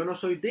dice: yo no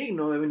soy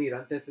digno de venir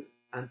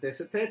ante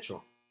ese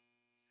techo.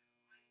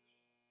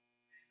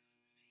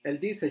 Él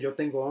dice: yo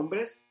tengo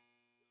hombres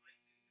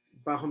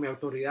bajo mi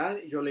autoridad,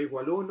 y yo le digo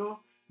al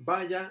uno,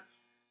 vaya,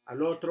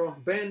 al otro,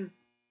 ven,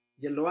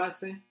 y él lo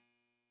hace.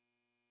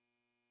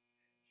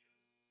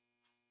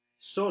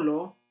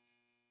 Solo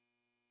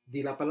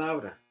di la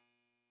palabra.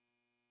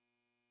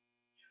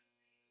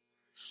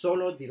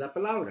 Solo di la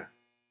palabra.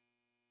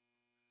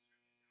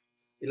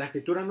 Y la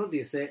Escritura nos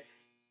dice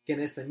que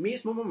en ese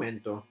mismo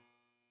momento,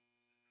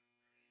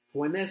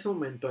 fue en ese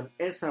momento, en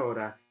esa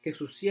hora, que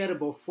su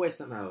siervo fue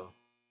sanado.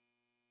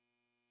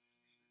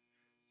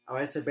 A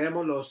veces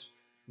vemos los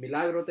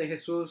milagros de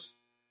Jesús,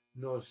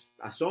 nos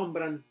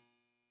asombran,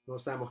 no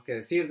sabemos qué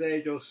decir de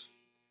ellos.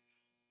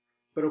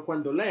 Pero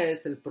cuando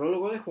lees el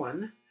prólogo de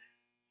Juan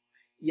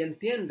y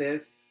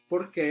entiendes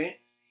por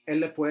qué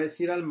él le puede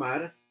decir al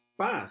mar,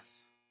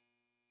 paz.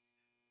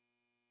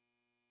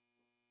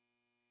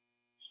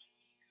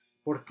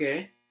 ¿Por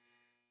qué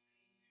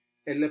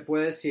él le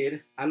puede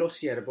decir a los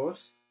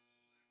siervos,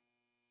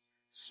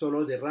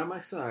 solo derrama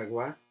esa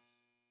agua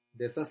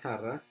de esas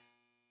jarras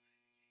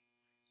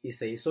y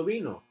se hizo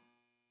vino?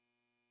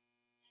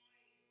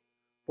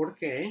 ¿Por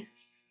qué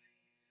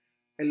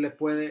él le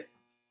puede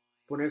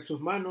poner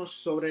sus manos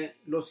sobre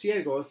los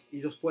ciegos y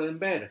ellos pueden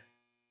ver?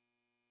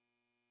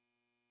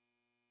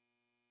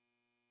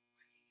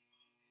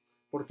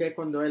 ¿Por qué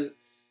cuando él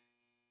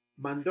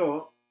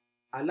mandó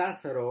a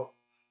Lázaro,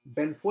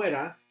 ven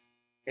fuera,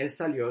 él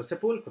salió del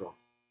sepulcro?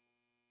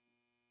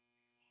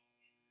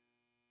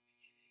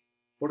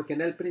 Porque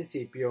en el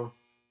principio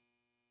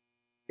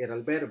era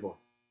el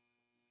Verbo,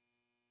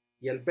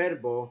 y el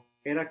Verbo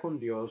era con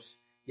Dios,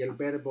 y el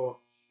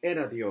Verbo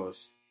era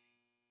Dios.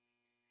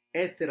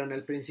 Este era en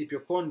el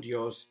principio con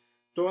Dios.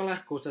 Todas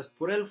las cosas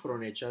por él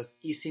fueron hechas,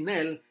 y sin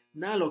él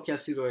nada de lo que ha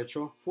sido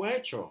hecho fue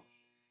hecho.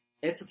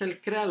 Este es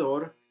el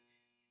Creador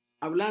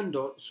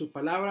hablando su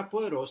palabra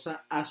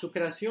poderosa a su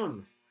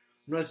creación.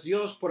 No es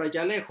Dios por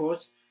allá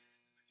lejos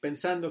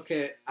pensando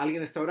que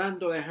alguien está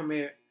orando,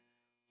 déjame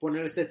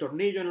poner este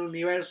tornillo en el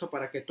universo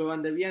para que todo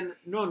ande bien.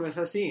 No, no es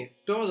así.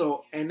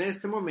 Todo en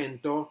este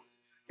momento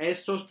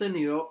es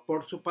sostenido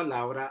por su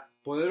palabra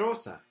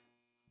poderosa,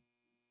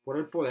 por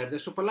el poder de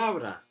su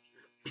palabra.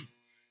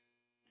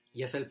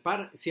 Y es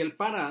si él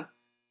para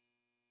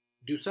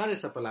de usar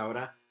esa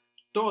palabra,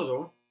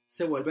 todo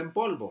se vuelve en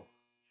polvo.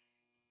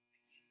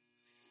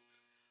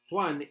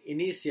 Juan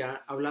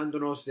inicia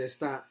hablándonos de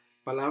esta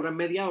palabra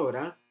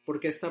mediadora,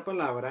 porque esta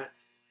palabra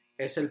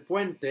es el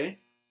puente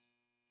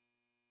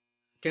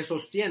que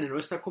sostiene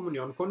nuestra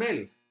comunión con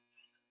él.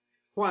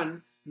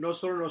 Juan no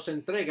solo nos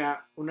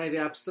entrega una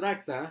idea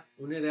abstracta,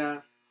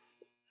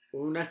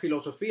 una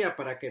filosofía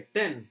para que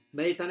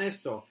meditan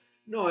esto.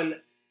 No,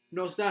 él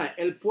nos da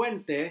el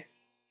puente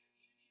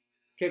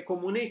que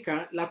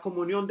comunica la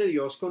comunión de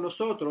Dios con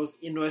nosotros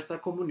y nuestra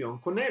comunión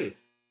con él.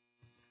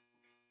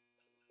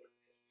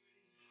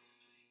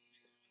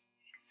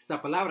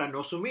 Esta palabra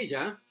nos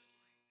humilla,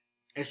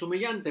 es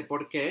humillante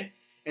porque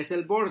es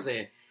el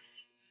borde.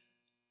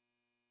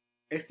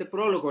 Este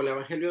prólogo, el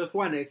Evangelio de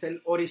Juan, es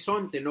el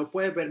horizonte, no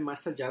puedes ver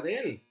más allá de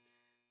él.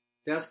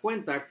 Te das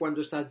cuenta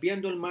cuando estás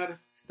viendo el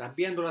mar, estás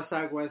viendo las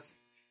aguas.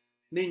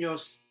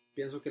 Niños,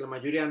 pienso que la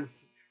mayoría,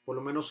 por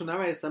lo menos una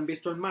vez, han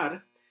visto el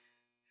mar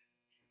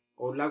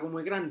o un lago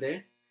muy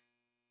grande.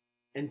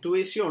 En tu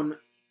visión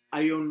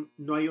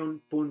no hay un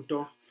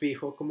punto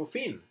fijo como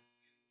fin.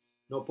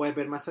 No puedes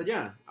ver más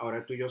allá.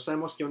 Ahora tú y yo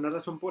sabemos que hay una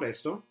razón por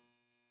esto.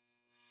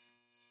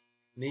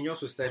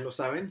 Niños, ustedes lo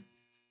saben.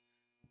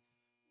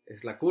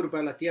 Es la curva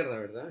de la Tierra,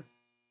 ¿verdad?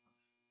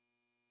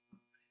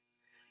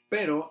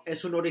 pero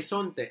es un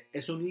horizonte,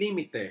 es un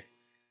límite,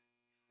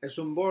 es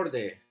un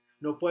borde,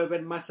 no puede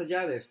ver más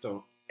allá de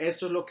esto.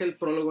 Esto es lo que el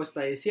prólogo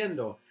está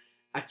diciendo.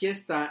 Aquí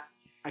está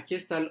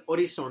el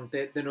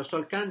horizonte de nuestro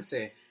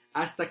alcance.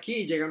 Hasta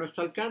aquí llega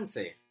nuestro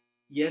alcance.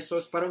 Y eso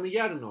es para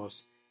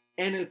humillarnos.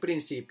 En el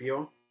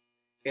principio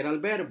era el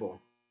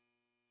verbo.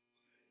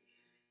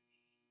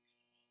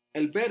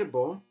 El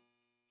verbo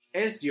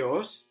es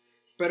Dios,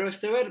 pero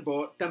este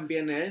verbo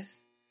también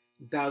es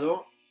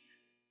dado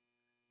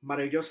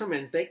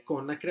maravillosamente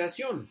con la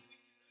creación.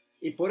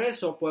 Y por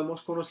eso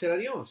podemos conocer a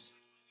Dios.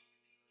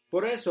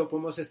 Por eso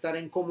podemos estar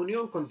en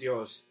comunión con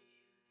Dios.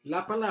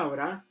 La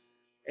palabra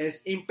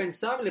es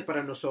impensable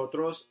para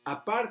nosotros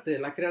aparte de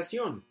la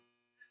creación.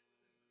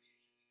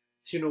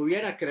 Si no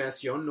hubiera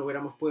creación, no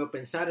hubiéramos podido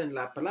pensar en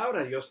la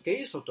palabra de Dios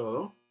que hizo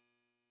todo.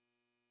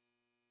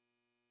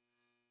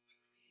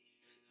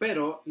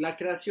 Pero la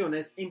creación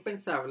es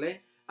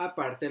impensable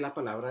aparte de la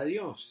palabra de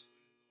Dios.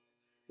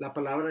 La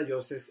palabra de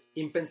Dios es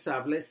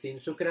impensable sin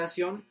su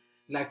creación.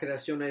 La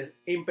creación es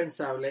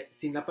impensable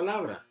sin la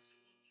palabra.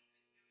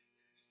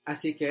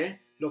 Así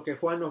que lo que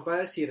Juan nos va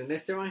a decir en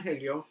este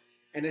evangelio,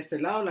 en este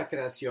lado de la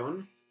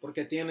creación,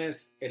 porque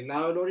tienes el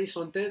lado del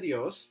horizonte de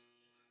Dios,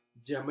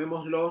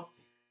 llamémoslo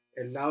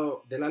el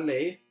lado de la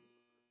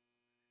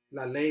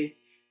ley,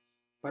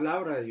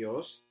 palabra de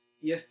Dios,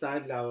 y está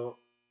el lado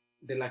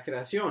de la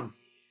creación.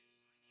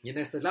 Y en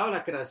este lado de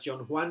la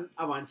creación, Juan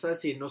avanza a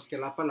decirnos que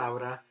la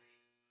palabra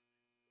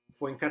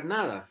fue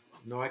encarnada.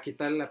 No va a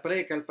quitar la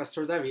predica al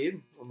pastor David,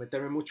 o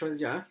meterme mucho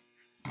allá,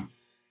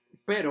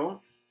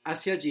 pero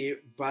hacia allí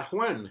va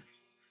Juan,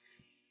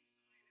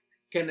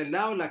 que en el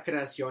lado de la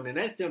creación, en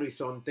este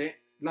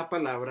horizonte, la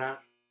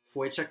palabra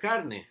fue hecha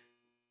carne.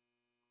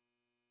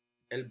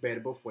 El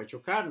verbo fue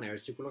hecho carne,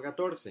 versículo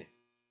 14.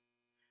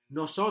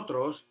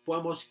 Nosotros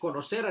podemos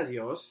conocer a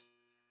Dios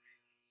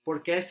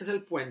porque este es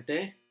el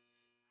puente.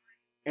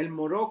 Él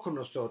moró con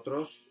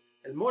nosotros,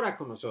 Él mora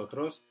con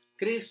nosotros.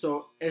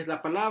 Cristo es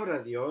la palabra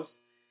de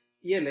Dios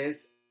y Él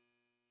es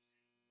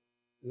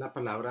la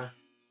palabra.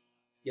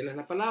 Y Él es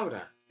la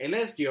palabra. Él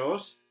es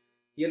Dios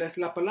y Él es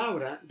la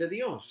palabra de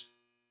Dios.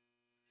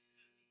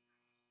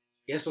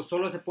 Y eso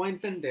solo se puede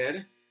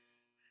entender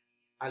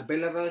al ver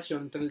la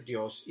relación entre el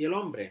Dios y el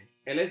hombre.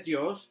 Él es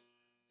Dios,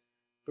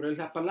 pero es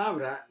la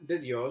palabra de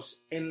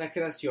Dios en la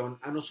creación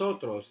a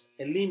nosotros.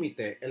 El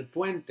límite, el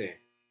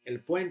puente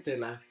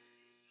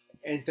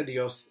entre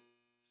Dios,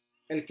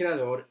 el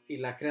creador y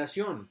la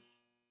creación.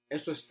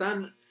 Esto es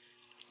tan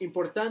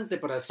importante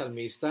para el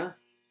salmista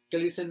que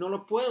él dice, no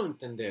lo puedo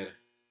entender.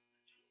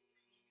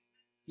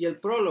 Y el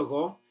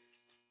prólogo,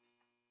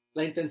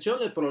 la intención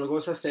del prólogo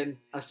es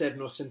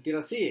hacernos sentir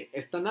así.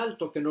 Es tan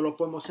alto que no lo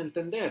podemos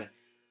entender.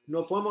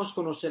 No podemos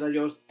conocer a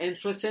Dios en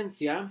su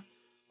esencia.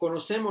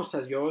 Conocemos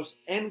a Dios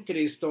en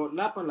Cristo,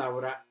 la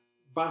palabra,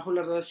 bajo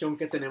la relación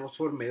que tenemos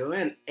por medio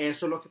de Él.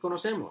 Eso es lo que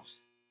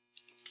conocemos.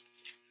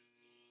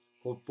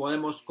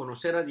 Podemos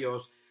conocer a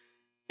Dios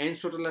en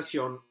su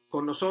relación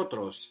con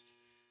nosotros.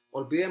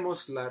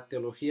 Olvidemos la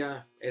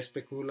teología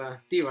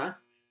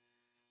especulativa.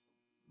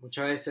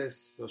 Muchas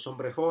veces los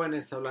hombres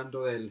jóvenes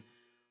hablando del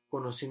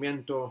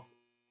conocimiento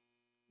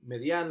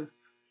medial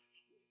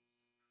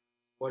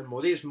o el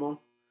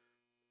modismo,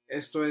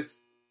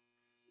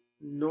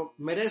 no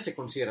merece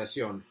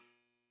consideración.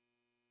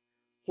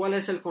 ¿Cuál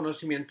es el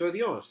conocimiento de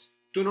Dios?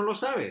 Tú no lo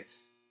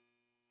sabes,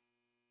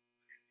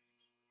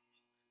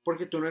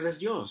 porque tú no eres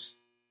Dios.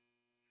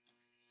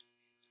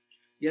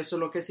 Y eso es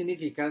lo que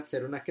significa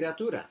ser una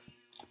criatura.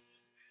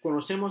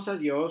 Conocemos a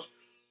Dios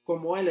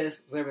como Él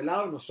es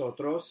revelado a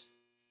nosotros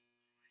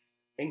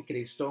en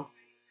Cristo,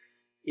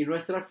 y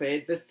nuestra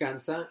fe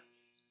descansa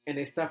en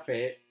esta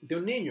fe de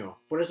un niño.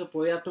 Por eso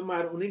podía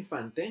tomar un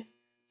infante,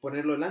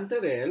 ponerlo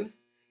delante de él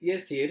y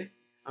decir,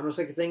 a no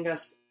ser que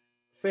tengas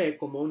fe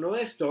como uno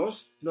de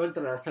estos, no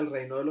entrarás al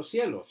reino de los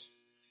cielos.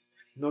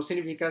 No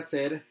significa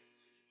ser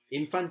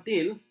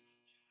infantil.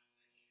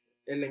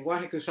 El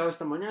lenguaje que he usado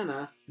esta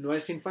mañana no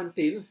es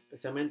infantil,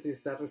 especialmente si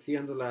estás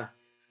recibiendo la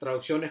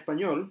traducción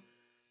español.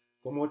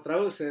 ¿Cómo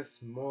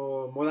traduces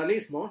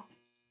modalismo?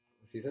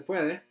 Así se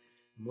puede.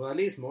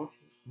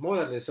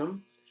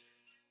 Modalism,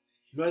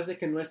 no es de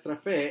que nuestra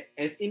fe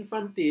es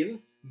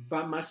infantil,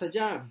 va más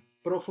allá,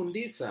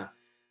 profundiza,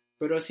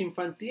 pero es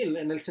infantil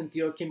en el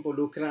sentido que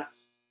involucra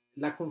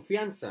la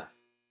confianza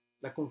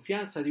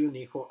de un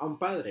hijo a un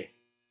padre.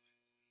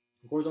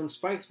 Gordon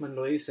Spikesman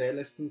lo dice, él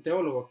es un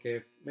teólogo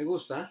que me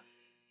gusta.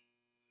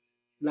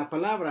 La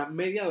palabra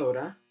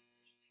mediadora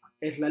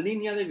es la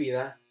línea de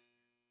vida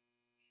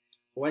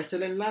o es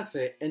el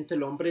enlace entre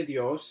el hombre y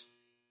Dios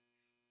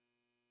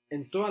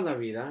en toda la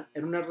vida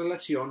en una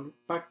relación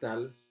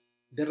pactal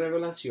de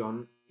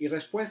revelación y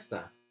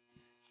respuesta.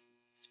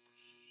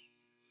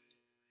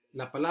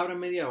 La palabra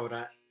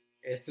mediadora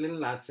es el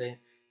enlace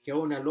que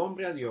une al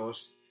hombre a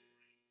Dios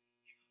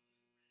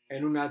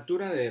en una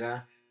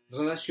duradera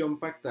relación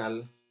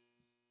pactal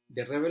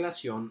de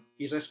revelación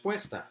y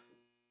respuesta.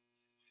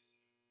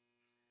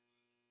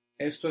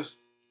 Esto es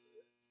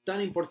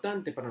tan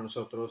importante para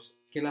nosotros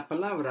que la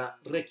palabra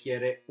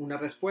requiere una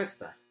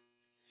respuesta.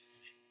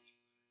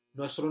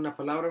 no es solo una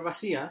palabra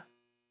vacía,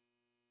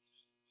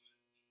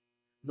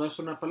 no es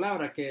una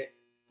palabra que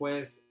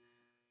puedes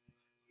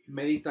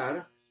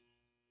meditar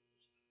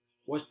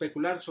o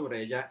especular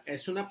sobre ella,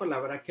 es una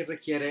palabra que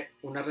requiere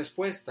una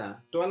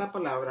respuesta. Toda la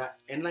palabra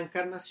en la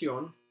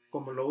encarnación,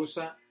 como lo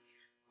usa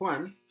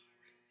Juan,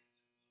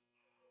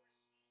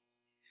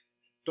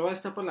 toda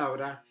esta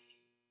palabra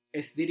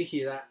es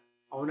dirigida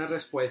a una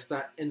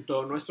respuesta en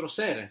todo nuestro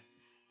ser.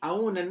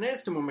 Aún en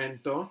este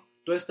momento,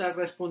 tú estás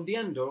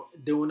respondiendo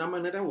de una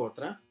manera u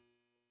otra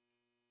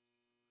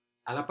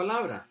a la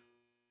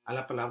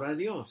palabra de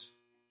Dios.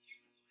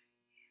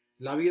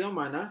 La vida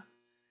humana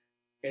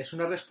es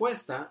una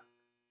respuesta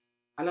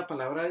a la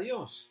palabra de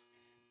Dios.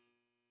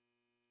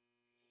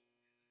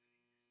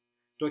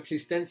 Tu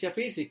existencia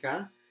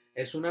física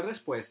es una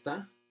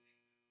respuesta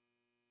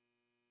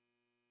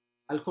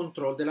al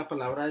control de la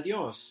palabra de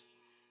Dios.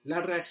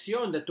 La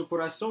reacción de tu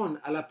corazón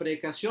a la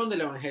predicación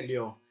del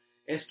Evangelio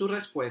es tu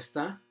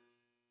respuesta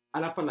a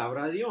la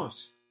palabra de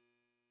Dios.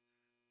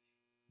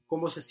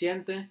 ¿Cómo se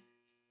siente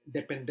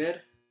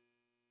depender?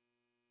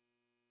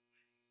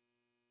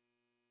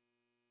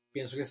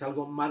 Pienso que es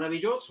algo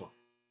maravilloso.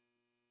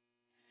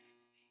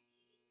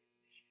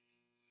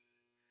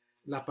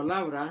 La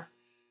palabra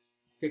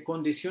que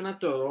condiciona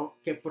todo,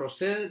 que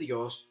procede de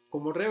Dios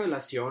como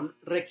revelación,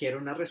 requiere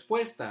una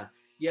respuesta.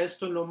 Y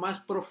esto es lo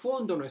más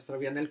profundo de nuestra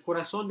vida, en el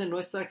corazón de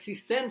nuestra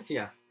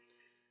existencia.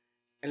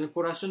 En el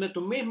corazón de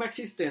tu misma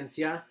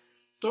existencia,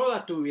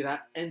 toda tu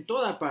vida, en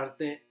toda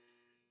parte,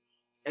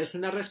 es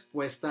una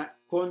respuesta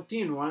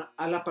continua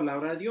a la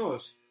palabra de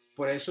Dios.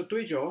 Por eso tú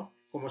y yo,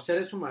 como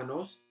seres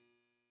humanos,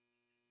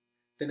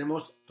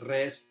 tenemos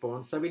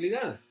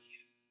responsabilidad.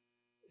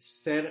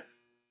 Ser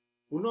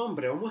un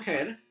hombre o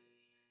mujer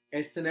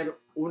es tener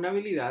una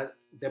habilidad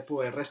de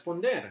poder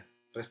responder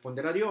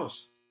a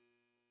Dios.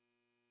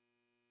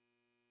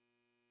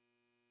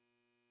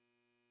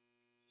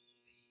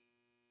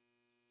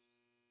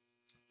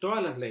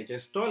 Todas las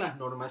leyes, todas las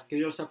normas que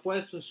Dios ha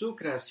puesto en su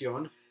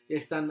creación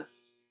están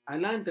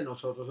alante de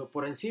nosotros o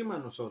por encima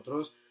de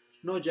nosotros,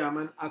 nos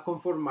llaman a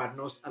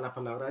conformarnos a la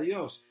palabra de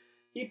Dios.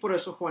 Y por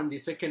eso Juan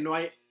dice que no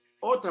hay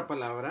otra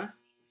palabra,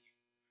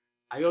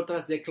 hay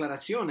otras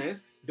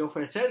declaraciones de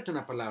ofrecerte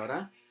una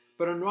palabra,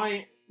 pero no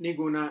hay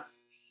ninguna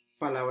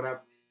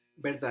palabra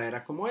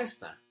verdadera como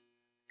esta.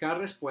 Cada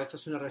respuesta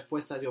es una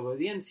respuesta de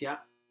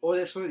obediencia o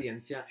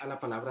desobediencia a la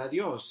palabra de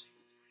Dios.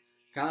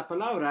 Cada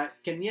palabra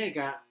que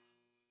niega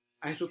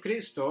a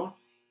Jesucristo,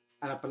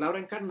 a la palabra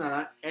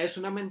encarnada, es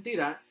una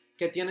mentira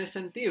que tiene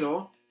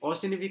sentido o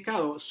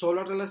significado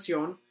solo en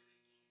relación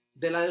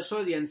de la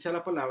desobediencia a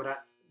la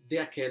palabra de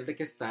aquel de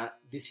que está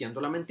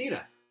diciendo la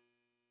mentira.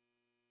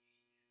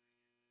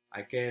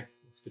 Hay que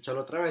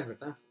escucharlo otra vez,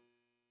 ¿verdad?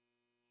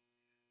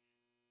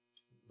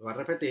 Lo voy a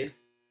repetir.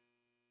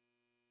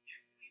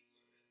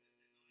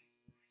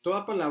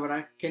 Toda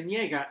palabra que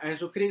niega a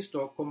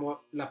Jesucristo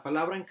como la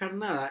palabra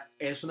encarnada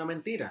es una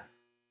mentira.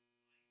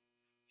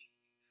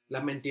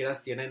 Las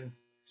mentiras tienen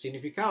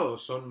significado,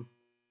 son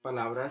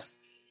palabras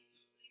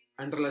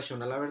en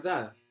relación a la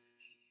verdad,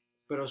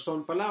 pero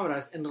son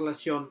palabras en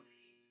relación,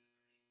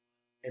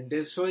 en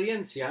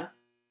desobediencia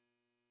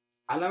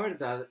a la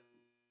verdad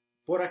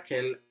por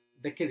aquel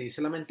de que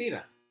dice la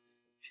mentira.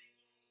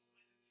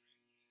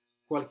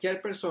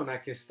 Cualquier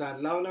persona que está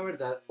al lado de la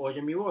verdad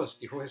oye mi voz,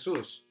 dijo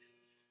Jesús.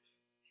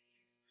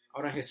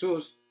 Ahora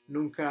Jesús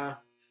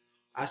nunca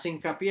hace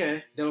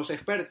hincapié de los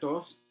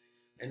expertos.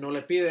 Él no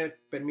le pide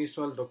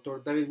permiso al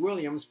doctor David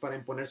Williams para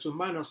imponer sus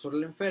manos sobre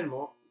el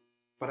enfermo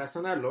para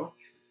sanarlo.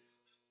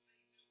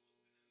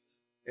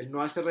 Él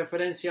no hace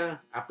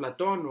referencia a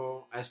Platón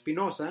o a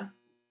Spinoza.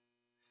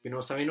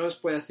 Spinoza vino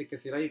después, así que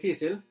será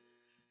difícil.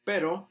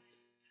 Pero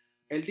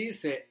él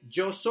dice,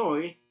 yo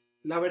soy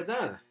la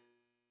verdad.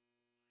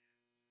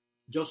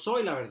 Yo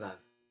soy la verdad.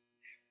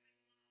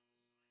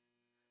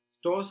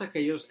 Todos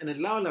aquellos en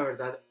el lado de la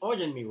verdad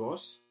oyen mi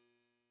voz.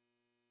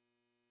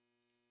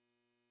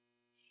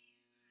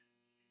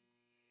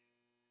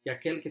 Y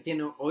aquel que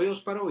tiene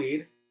oídos para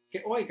oír,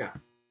 que oiga.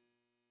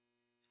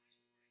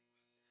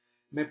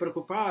 Me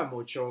preocupaba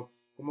mucho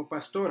como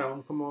pastor,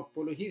 aún como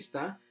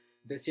apologista,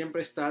 de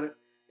siempre estar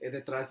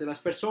detrás de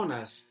las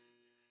personas,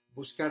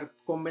 buscar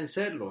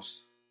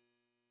convencerlos.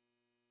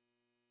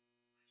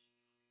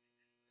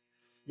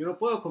 Yo no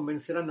puedo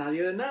convencer a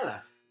nadie de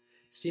nada.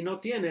 Si no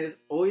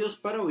tienes oídos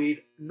para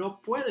oír,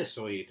 no puedes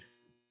oír.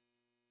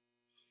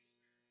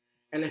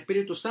 El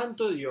Espíritu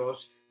Santo de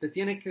Dios te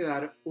tiene que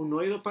dar un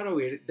oído para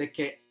oír de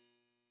que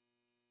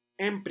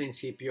en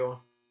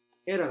principio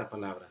era la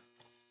palabra.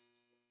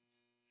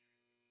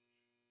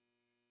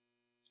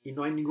 Y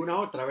no hay ninguna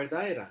otra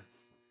verdadera.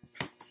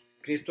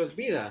 Cristo es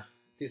vida,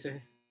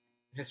 dice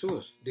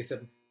Jesús,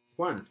 dice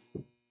Juan.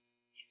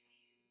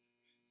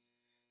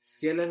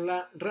 Si Él es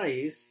la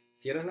raíz,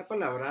 si Él es la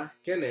palabra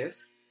que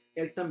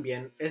Él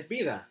también es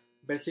vida.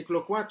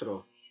 Versículo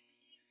 4.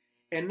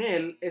 En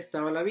Él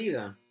estaba la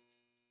vida.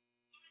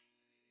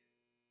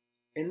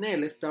 En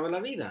Él estaba la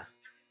vida.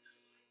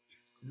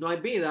 No hay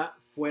vida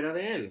fuera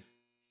de Él.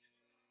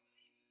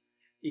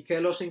 Y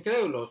que los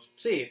incrédulos,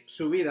 sí,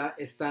 su vida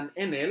están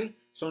en Él,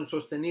 son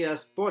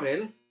sostenidas por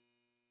Él.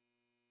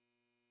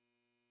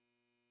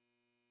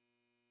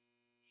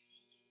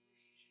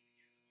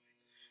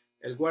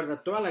 Él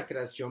guarda toda la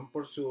creación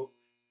por su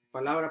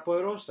palabra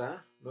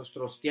poderosa.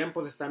 Nuestros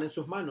tiempos están en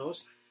sus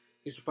manos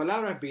y su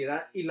palabra es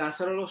vida, y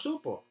Lázaro lo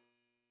supo.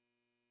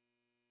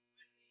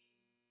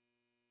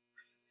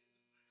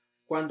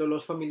 Cuando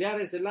los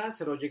familiares de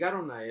Lázaro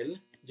llegaron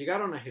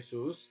a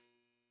Jesús,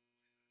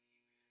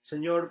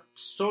 Señor,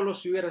 solo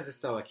si hubieras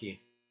estado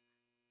aquí,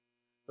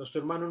 nuestro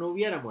hermano no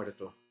hubiera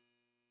muerto.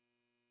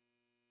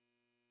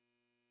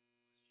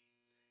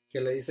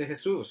 ¿Qué le dice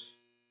Jesús?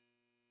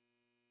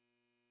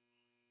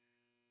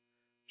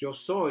 Yo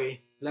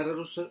soy la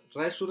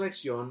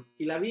resurrección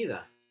y la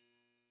vida.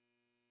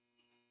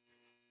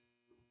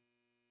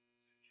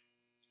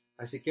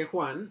 Así que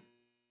Juan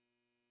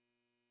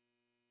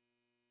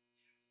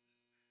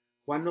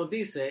nos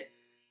dice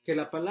que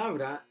la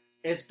palabra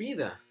es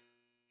vida.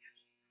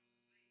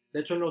 De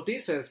hecho, nos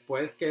dice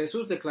después que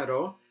Jesús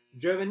declaró,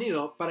 yo he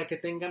venido para que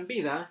tengan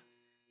vida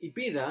y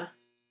vida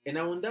en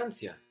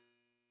abundancia.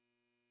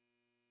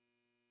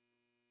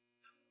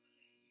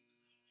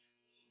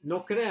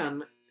 No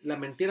crean la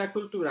mentira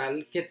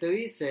cultural que te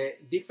dice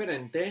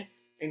diferente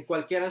en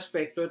cualquier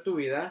aspecto de tu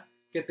vida,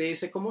 que te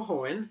dice como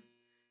joven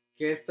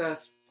que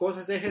estas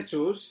cosas de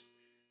Jesús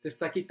te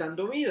está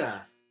quitando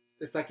vida,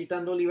 te está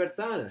quitando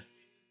libertad,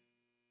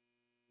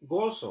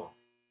 gozo,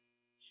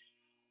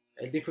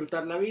 el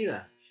disfrutar la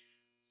vida.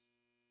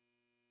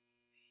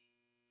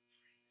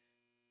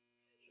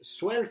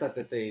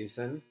 Suéltate, te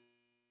dicen.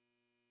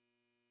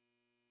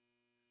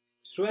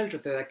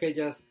 Suéltate de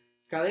aquellas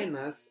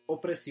cadenas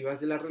opresivas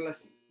de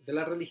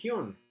la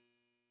religión.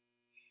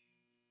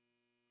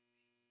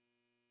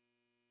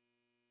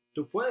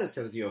 Tú puedes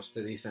ser Dios,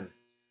 te dicen.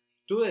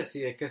 Tú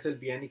decides qué es el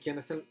bien y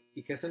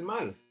qué es el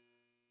mal.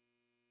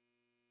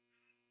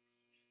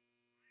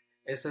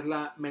 Esa es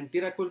la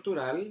mentira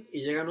cultural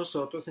y llega a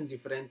nosotros en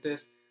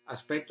diferentes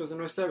aspectos de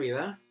nuestra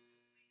vida.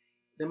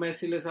 Déjame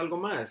decirles algo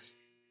más.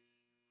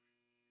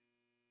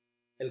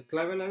 El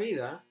clave de la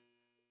vida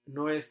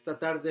no es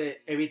tratar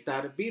de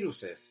evitar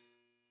viruses,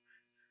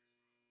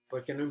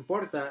 porque no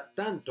importa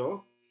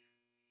tanto,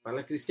 para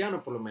el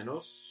cristiano por lo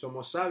menos,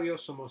 somos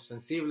sabios, somos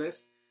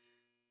sensibles,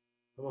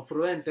 somos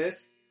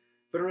prudentes,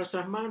 pero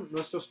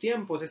nuestros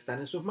tiempos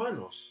están en sus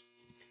manos.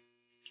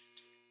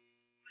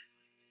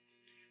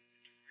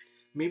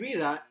 Mi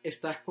vida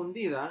está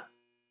escondida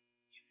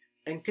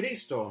en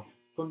Cristo,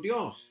 con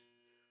Dios.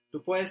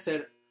 Tú puedes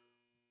ser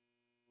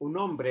un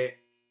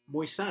hombre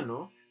muy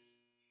sano,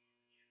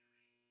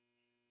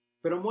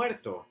 pero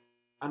muerto,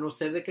 a no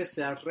ser de que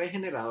seas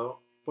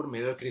regenerado por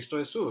medio de Cristo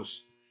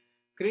Jesús.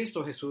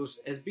 Cristo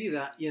Jesús es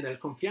vida y en Él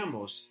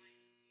confiamos.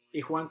 Y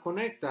Juan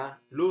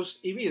conecta luz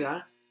y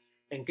vida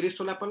en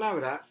Cristo la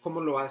palabra como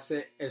lo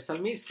hace el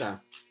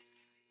salmista.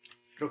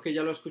 Creo que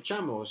ya lo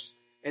escuchamos.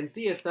 En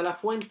ti está la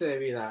fuente de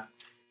vida.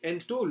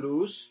 En tu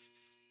luz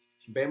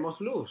vemos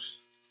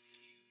luz.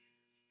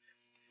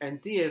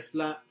 En ti es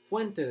la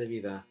fuente de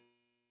vida.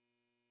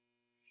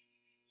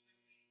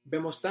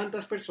 Vemos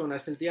tantas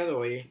personas el día de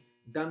hoy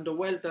dando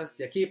vueltas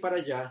de aquí para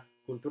allá,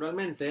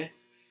 culturalmente,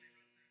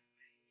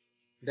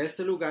 de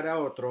este lugar a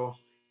otro,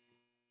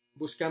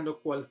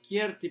 buscando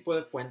cualquier tipo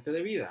de fuente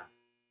de vida,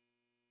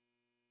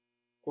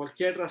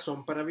 cualquier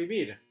razón para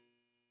vivir,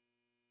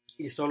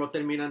 y solo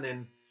terminan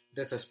en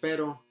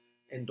desespero,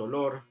 en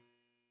dolor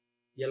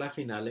y a la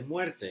final en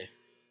muerte.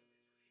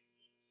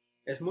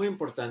 Es muy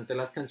importante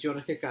las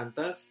canciones que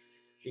cantas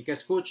y que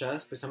escuchas,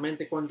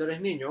 especialmente cuando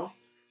eres niño,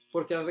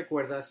 porque las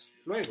recuerdas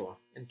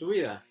luego en tu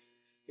vida.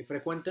 Y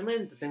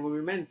frecuentemente tengo en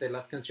mi mente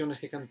las canciones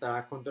que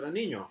cantaba cuando era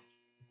niño.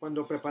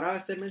 Cuando preparaba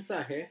este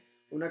mensaje,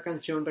 una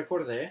canción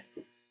recordé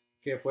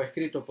que fue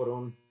escrito por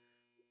un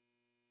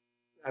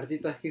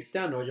artista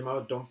cristiano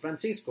llamado Don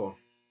Francisco.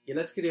 Y él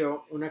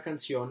escribió una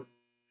canción,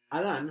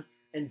 Adán,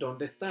 ¿en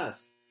dónde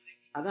estás?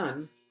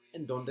 Adán,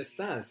 ¿en dónde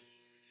estás?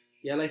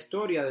 Y a la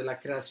historia de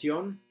la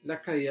creación,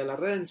 la caída, la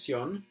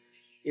redención,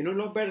 y en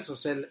unos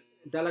versos él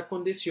da la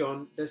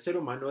condición del ser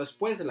humano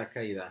después de la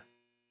caída.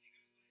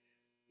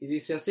 Y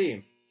dice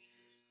así: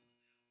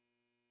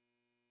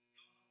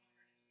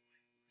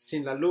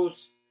 sin la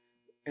luz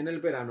en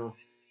el verano,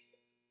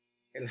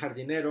 el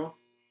jardinero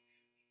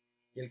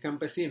y el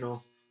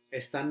campesino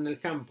están en el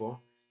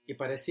campo y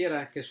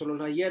pareciera que solo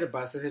la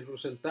hierba es el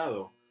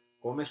resultado.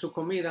 Come su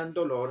comida en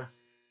dolor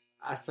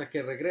hasta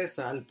que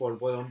regresa al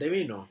polvo de donde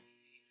vino.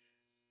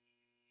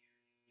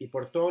 Y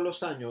por todos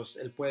los años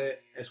él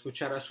puede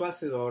escuchar a su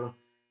hacedor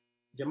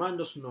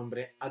llamando su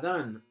nombre: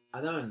 Adán,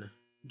 Adán,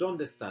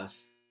 ¿dónde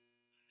estás?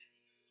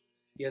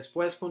 Y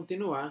después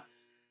continúa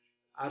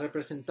a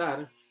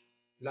representar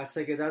la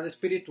ceguedad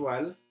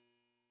espiritual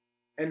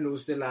en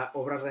luz de la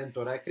obra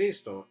redentora de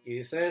Cristo. Y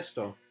dice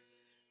esto: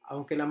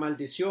 aunque la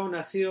maldición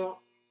ha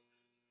sido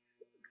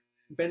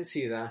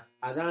vencida,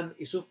 Adán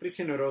y sus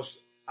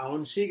prisioneros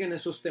aún siguen en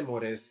sus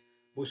temores,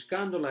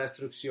 buscando la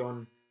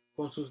destrucción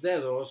con sus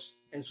dedos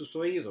en sus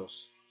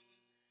oídos.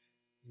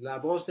 La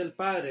voz del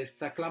Padre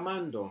está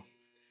clamando: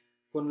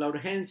 con la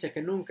urgencia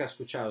que nunca ha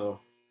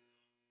escuchado,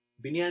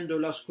 viniendo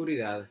la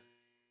oscuridad,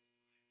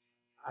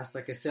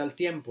 hasta que sea el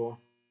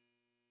tiempo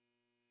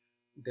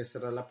de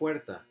cerrar la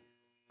puerta.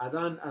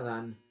 Adán,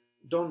 Adán,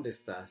 ¿dónde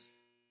estás?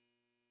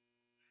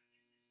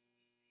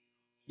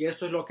 Y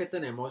esto es lo que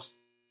tenemos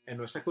en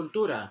nuestra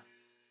cultura.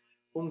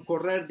 Un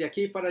correr de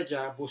aquí para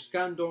allá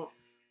buscando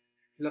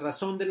la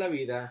razón de la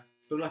vida,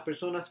 pero las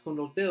personas con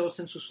los dedos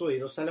en sus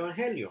oídos al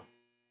Evangelio.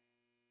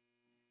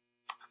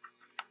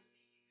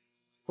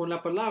 Con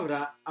la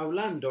palabra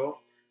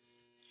hablando,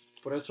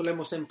 por eso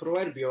leemos en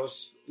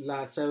Proverbios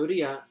la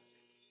sabiduría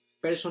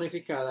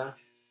personificada,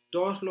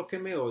 todos los que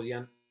me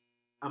odian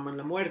aman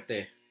la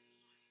muerte.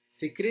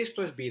 Si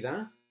Cristo es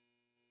vida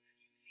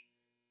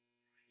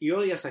y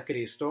odias a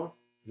Cristo,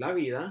 la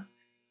vida,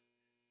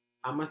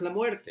 amas la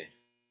muerte.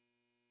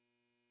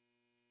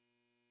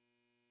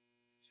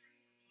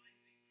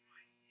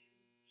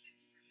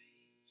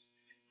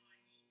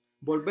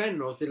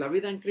 Volvernos de la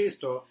vida en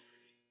Cristo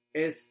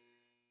es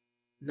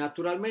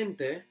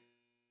naturalmente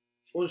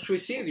un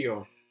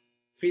suicidio,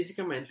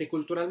 físicamente y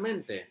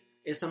culturalmente.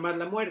 Es amar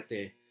la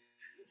muerte.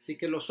 Así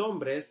que los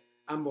hombres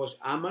ambos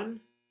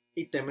aman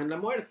y temen la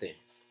muerte.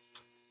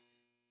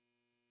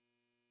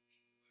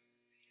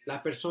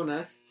 Las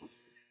personas,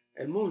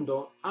 el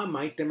mundo,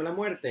 ama y teme la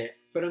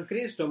muerte, pero en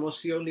Cristo hemos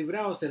sido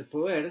librados del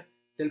poder,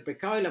 del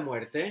pecado y la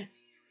muerte,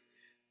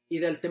 y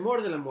del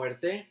temor de la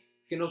muerte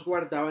que nos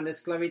guardaba en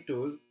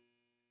esclavitud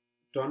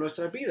todas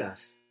nuestras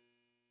vidas.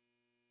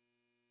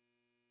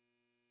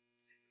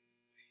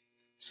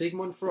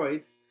 Sigmund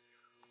Freud,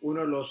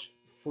 uno de los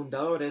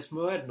fundadores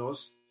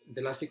modernos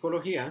de la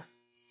psicología,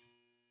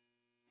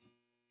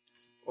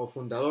 o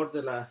fundador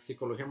de la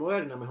psicología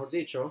moderna, mejor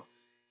dicho,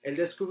 él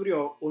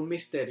descubrió un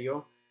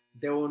misterio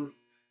de un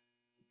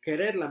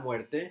querer la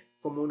muerte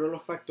como uno de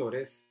los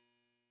factores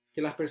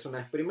que las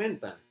personas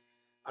experimentan.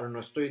 Ahora no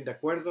estoy de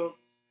acuerdo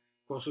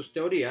con sus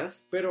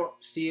teorías, pero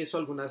sí hizo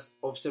algunas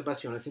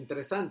observaciones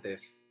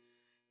interesantes.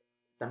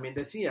 También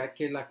decía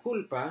que la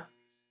culpa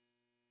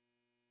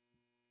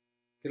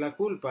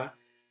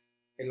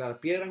es la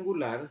piedra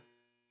angular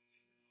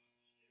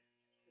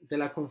de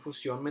la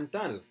confusión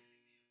mental.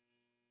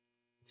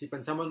 Si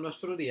pensamos en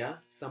nuestro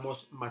día,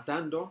 estamos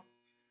matando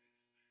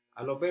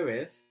a los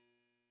bebés,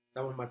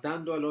 estamos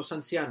matando a los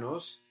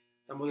ancianos,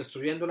 estamos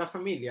destruyendo la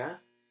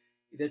familia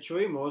y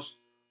destruimos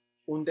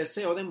un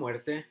deseo de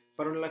muerte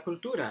para la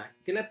cultura.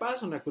 ¿Qué le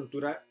pasa a una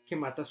cultura que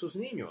mata a sus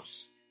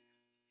niños?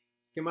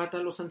 Que mata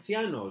a los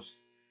ancianos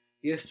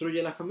y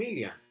destruye la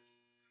familia.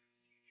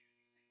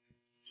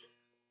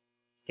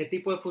 ¿Qué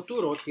tipo de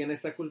futuro tiene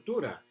esta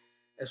cultura?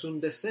 Es un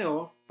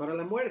deseo para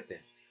la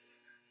muerte.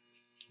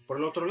 Por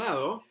el otro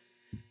lado,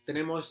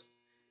 tenemos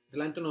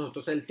delante de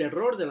nosotros el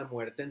terror de la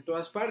muerte en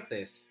todas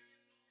partes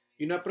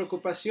y una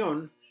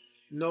preocupación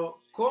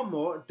no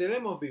cómo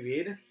debemos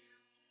vivir,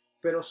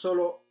 pero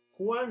solo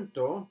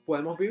cuánto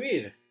podemos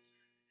vivir.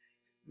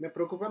 Me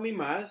preocupa a mí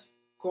más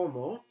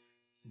cómo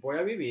voy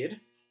a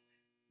vivir,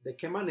 de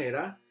qué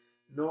manera,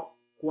 no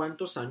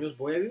cuántos años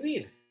voy a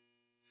vivir.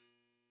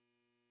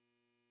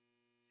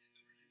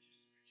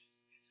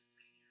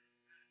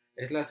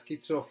 Es la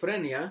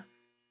esquizofrenia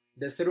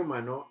del ser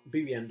humano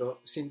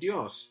viviendo sin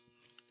Dios.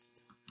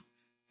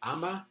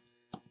 Ama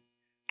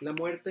la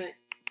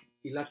muerte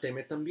y la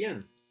teme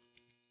también.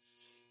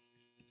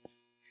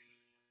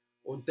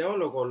 Un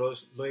teólogo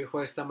lo dijo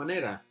de esta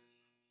manera: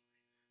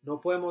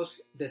 no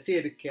podemos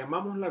decir que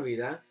amamos la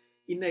vida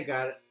y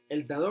negar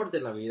el dador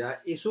de la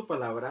vida y su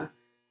palabra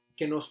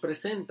que nos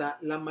presenta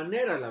la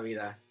manera de la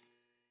vida.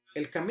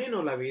 El camino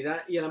a la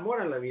vida y el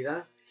amor a la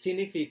vida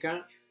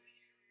significa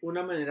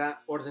una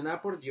manera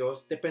ordenada por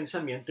Dios de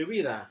pensamiento y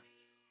vida.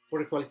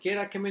 Porque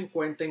cualquiera que me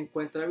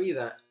encuentra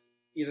vida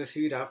y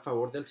recibirá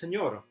favor del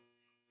Señor.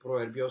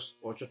 Proverbios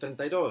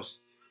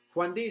 8:32.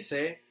 Juan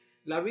dice,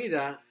 la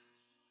vida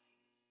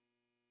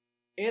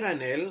era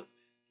en él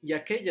y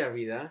aquella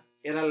vida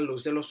era la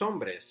luz de los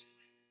hombres.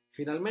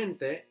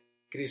 Finalmente,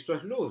 Cristo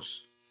es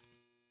luz.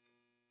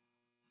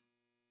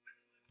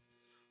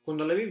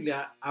 Cuando la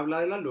Biblia habla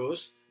de la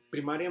luz,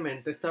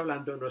 primariamente está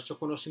hablando de nuestro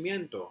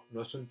conocimiento,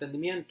 nuestro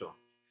entendimiento.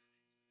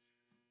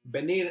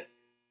 Venir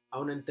a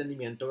un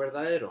entendimiento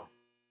verdadero.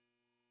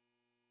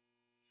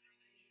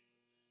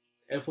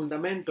 El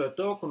fundamento de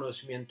todo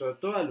conocimiento, de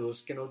toda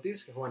luz, que nos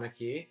dice Juan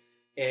aquí,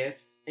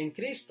 es en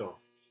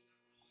Cristo.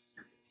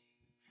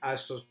 A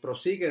esto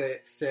prosigue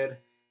de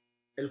ser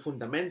el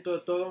fundamento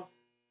de todo,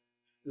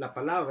 la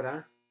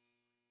palabra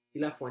y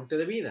la fuente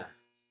de vida.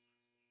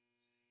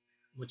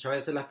 Muchas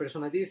veces las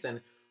personas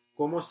dicen,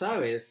 ¿cómo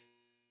sabes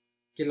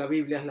que la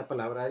Biblia es la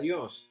palabra de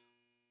Dios?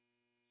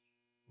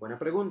 Buena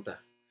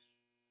pregunta.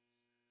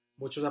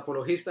 Muchos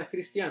apologistas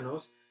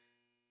cristianos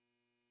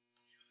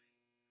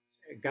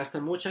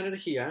gastan mucha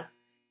energía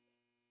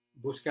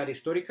buscar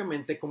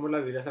históricamente cómo la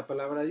Biblia es la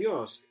palabra de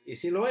Dios, y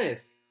si lo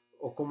es,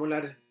 o cómo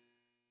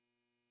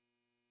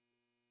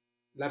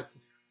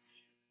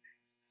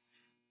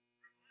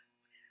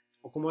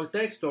o como el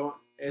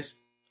texto es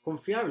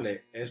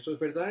confiable, esto es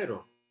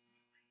verdadero.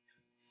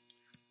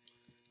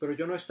 Pero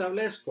yo no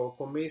establezco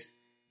con mis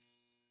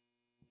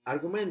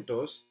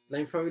argumentos la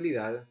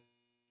infalibilidad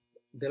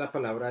de la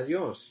palabra de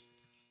Dios.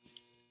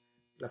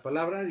 La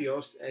palabra de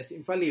Dios es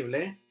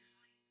infalible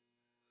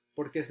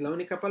porque es la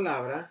única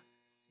palabra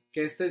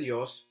que este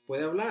Dios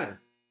puede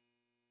hablar.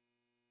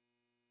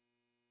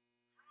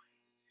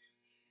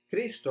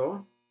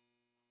 Cristo,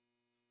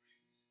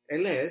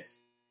 Él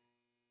es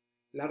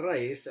la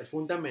raíz, el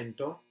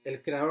fundamento,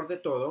 el creador de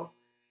todo,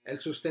 el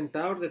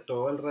sustentador de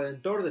todo, el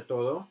redentor de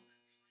todo.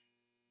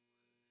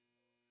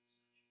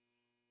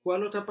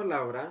 ¿Cuál otra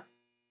palabra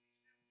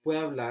puede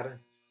hablar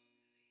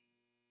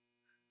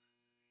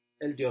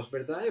el Dios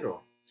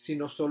verdadero,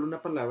 sino solo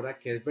una palabra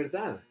que es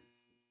verdad?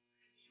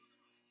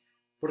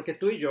 Porque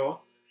tú y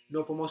yo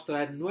no podemos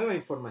traer nueva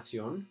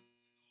información,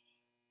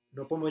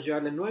 no podemos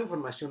llevarle nueva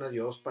información a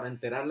Dios para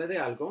enterarle de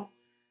algo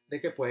de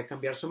que puede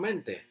cambiar su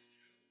mente.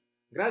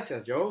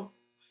 Gracias, Joe.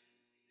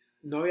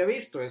 No había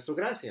visto esto,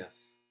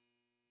 gracias.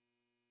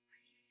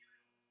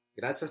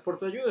 Gracias por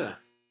tu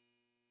ayuda.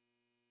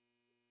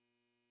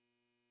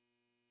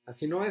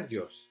 Así no es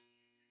Dios.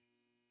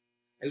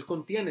 Él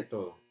contiene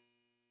todo.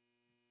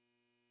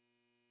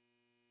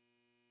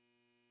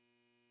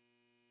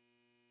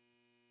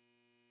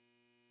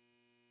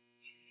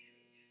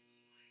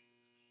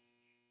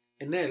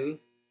 En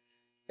Él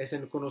es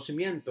el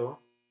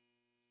conocimiento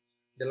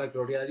de la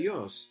gloria de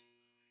Dios.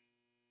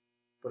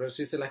 Por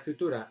eso dice la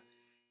Escritura,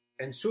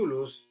 en su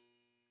luz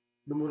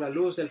vemos la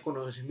luz del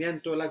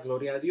conocimiento de la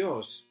gloria de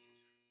Dios.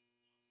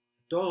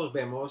 Todos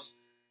vemos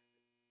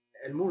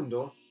el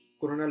mundo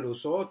con una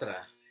luz u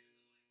otra.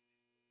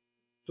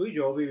 Tú y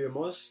yo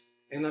vivimos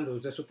en la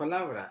luz de su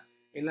palabra,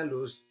 en la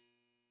luz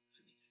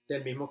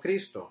del mismo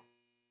Cristo.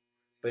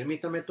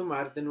 Permítame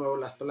tomar de nuevo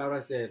las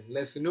palabras de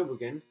Lesslie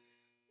Newbigin.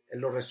 Él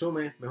lo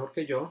resume mejor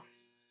que yo.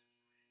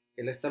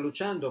 Él está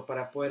luchando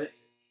para poder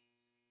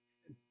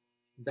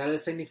dar el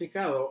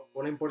significado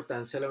o la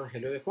importancia del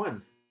Evangelio de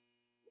Juan.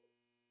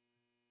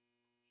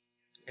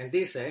 Él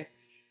dice,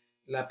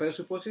 la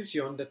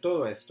presuposición de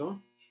todo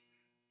esto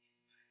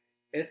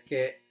es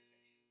que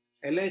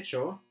el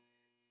hecho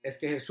es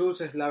que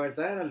Jesús es la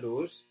verdadera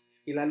luz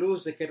y la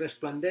luz de que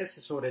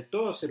resplandece sobre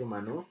todo ser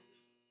humano.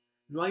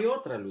 No hay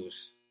otra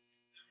luz.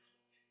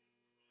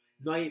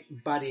 No hay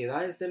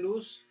variedades de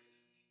luz,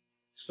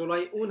 solo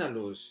hay una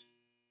luz.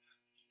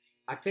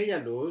 Aquella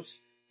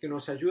luz que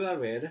nos ayuda a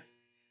ver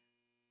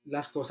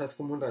las cosas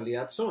como en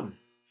realidad son.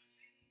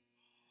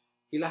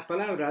 Y las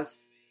palabras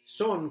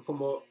son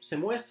como se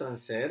muestran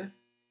ser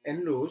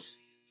en luz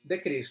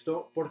de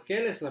Cristo, porque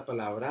Él es la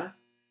palabra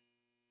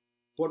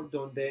por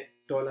donde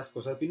todas las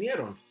cosas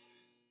vinieron.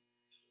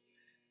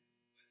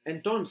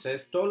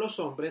 Entonces, todos los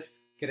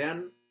hombres,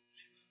 crean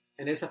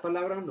en esa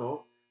palabra o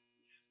no,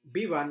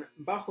 vivan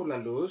bajo la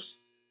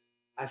luz,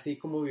 así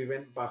como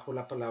viven bajo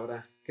la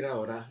palabra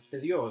creadora de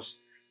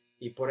Dios.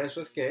 Y por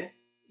eso es que,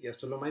 y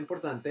esto es lo más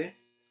importante,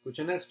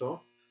 escuchen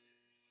esto,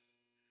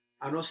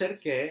 a no ser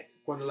que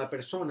cuando la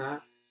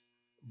persona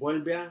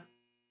vuelve a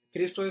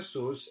Cristo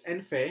Jesús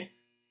en fe,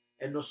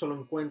 Él no solo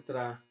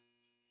encuentra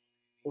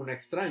un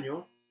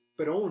extraño,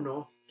 pero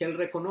uno que Él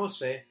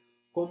reconoce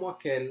como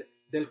aquel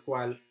del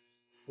cual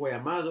fue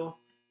amado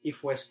y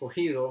fue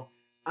escogido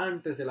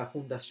antes de la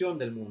fundación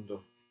del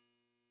mundo.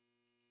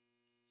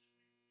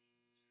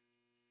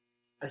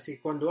 Así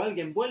que cuando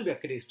alguien vuelve a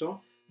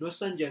Cristo, no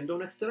están yendo a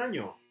un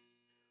extraño,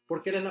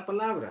 porque Él es la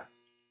palabra,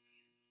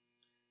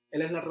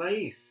 Él es la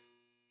raíz,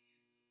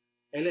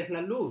 Él es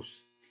la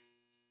luz.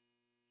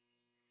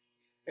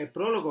 El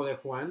prólogo de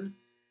Juan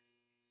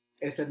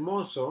es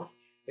hermoso,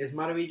 es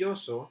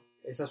maravilloso,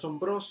 es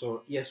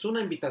asombroso y es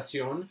una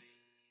invitación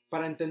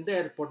para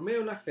entender por medio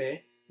de la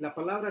fe la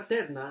palabra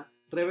eterna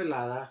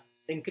revelada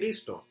en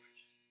Cristo,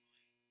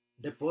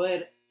 de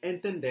poder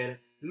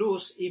entender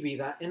luz y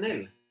vida en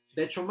Él.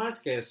 De hecho,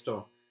 más que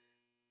esto,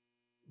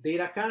 de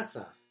ir a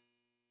casa,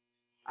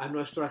 a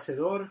nuestro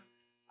Hacedor,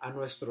 a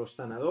nuestro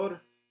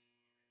Sanador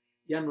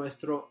y a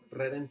nuestro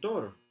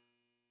Redentor.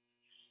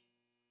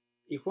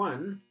 Y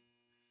Juan,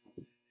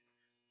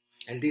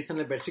 él dice en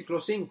el versículo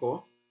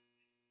 5,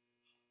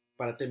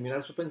 para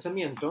terminar su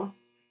pensamiento,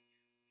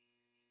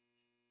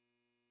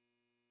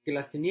 que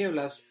las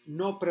tinieblas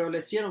no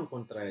prevalecieron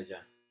contra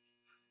ella.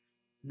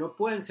 No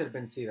pueden ser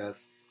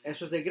vencidas.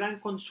 Eso es de gran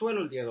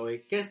consuelo el día de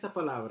hoy, que esta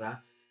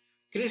palabra,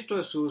 Cristo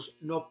Jesús,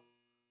 no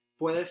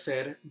puede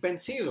ser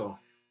vencido.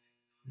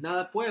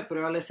 Nada puede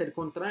prevalecer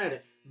contra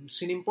Él,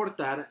 sin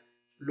importar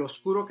lo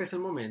oscuro que es el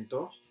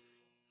momento,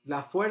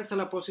 la fuerza,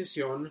 la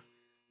posición,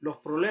 los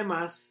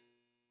problemas,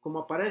 como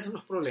aparecen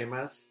los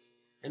problemas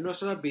en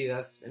nuestras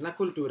vidas, en la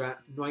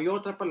cultura. No hay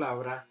otra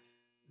palabra,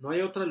 no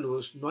hay otra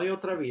luz, no hay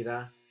otra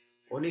vida,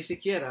 o ni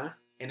siquiera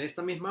en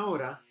esta misma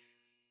hora,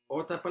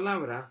 otra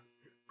palabra,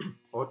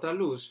 otra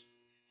luz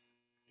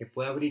que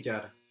pueda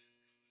brillar.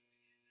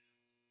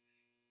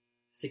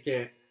 Así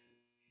que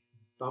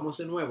vamos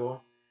de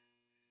nuevo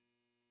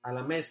a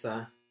la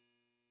mesa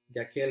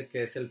de aquel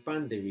que es el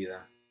pan de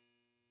vida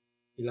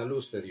y la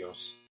luz de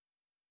Dios.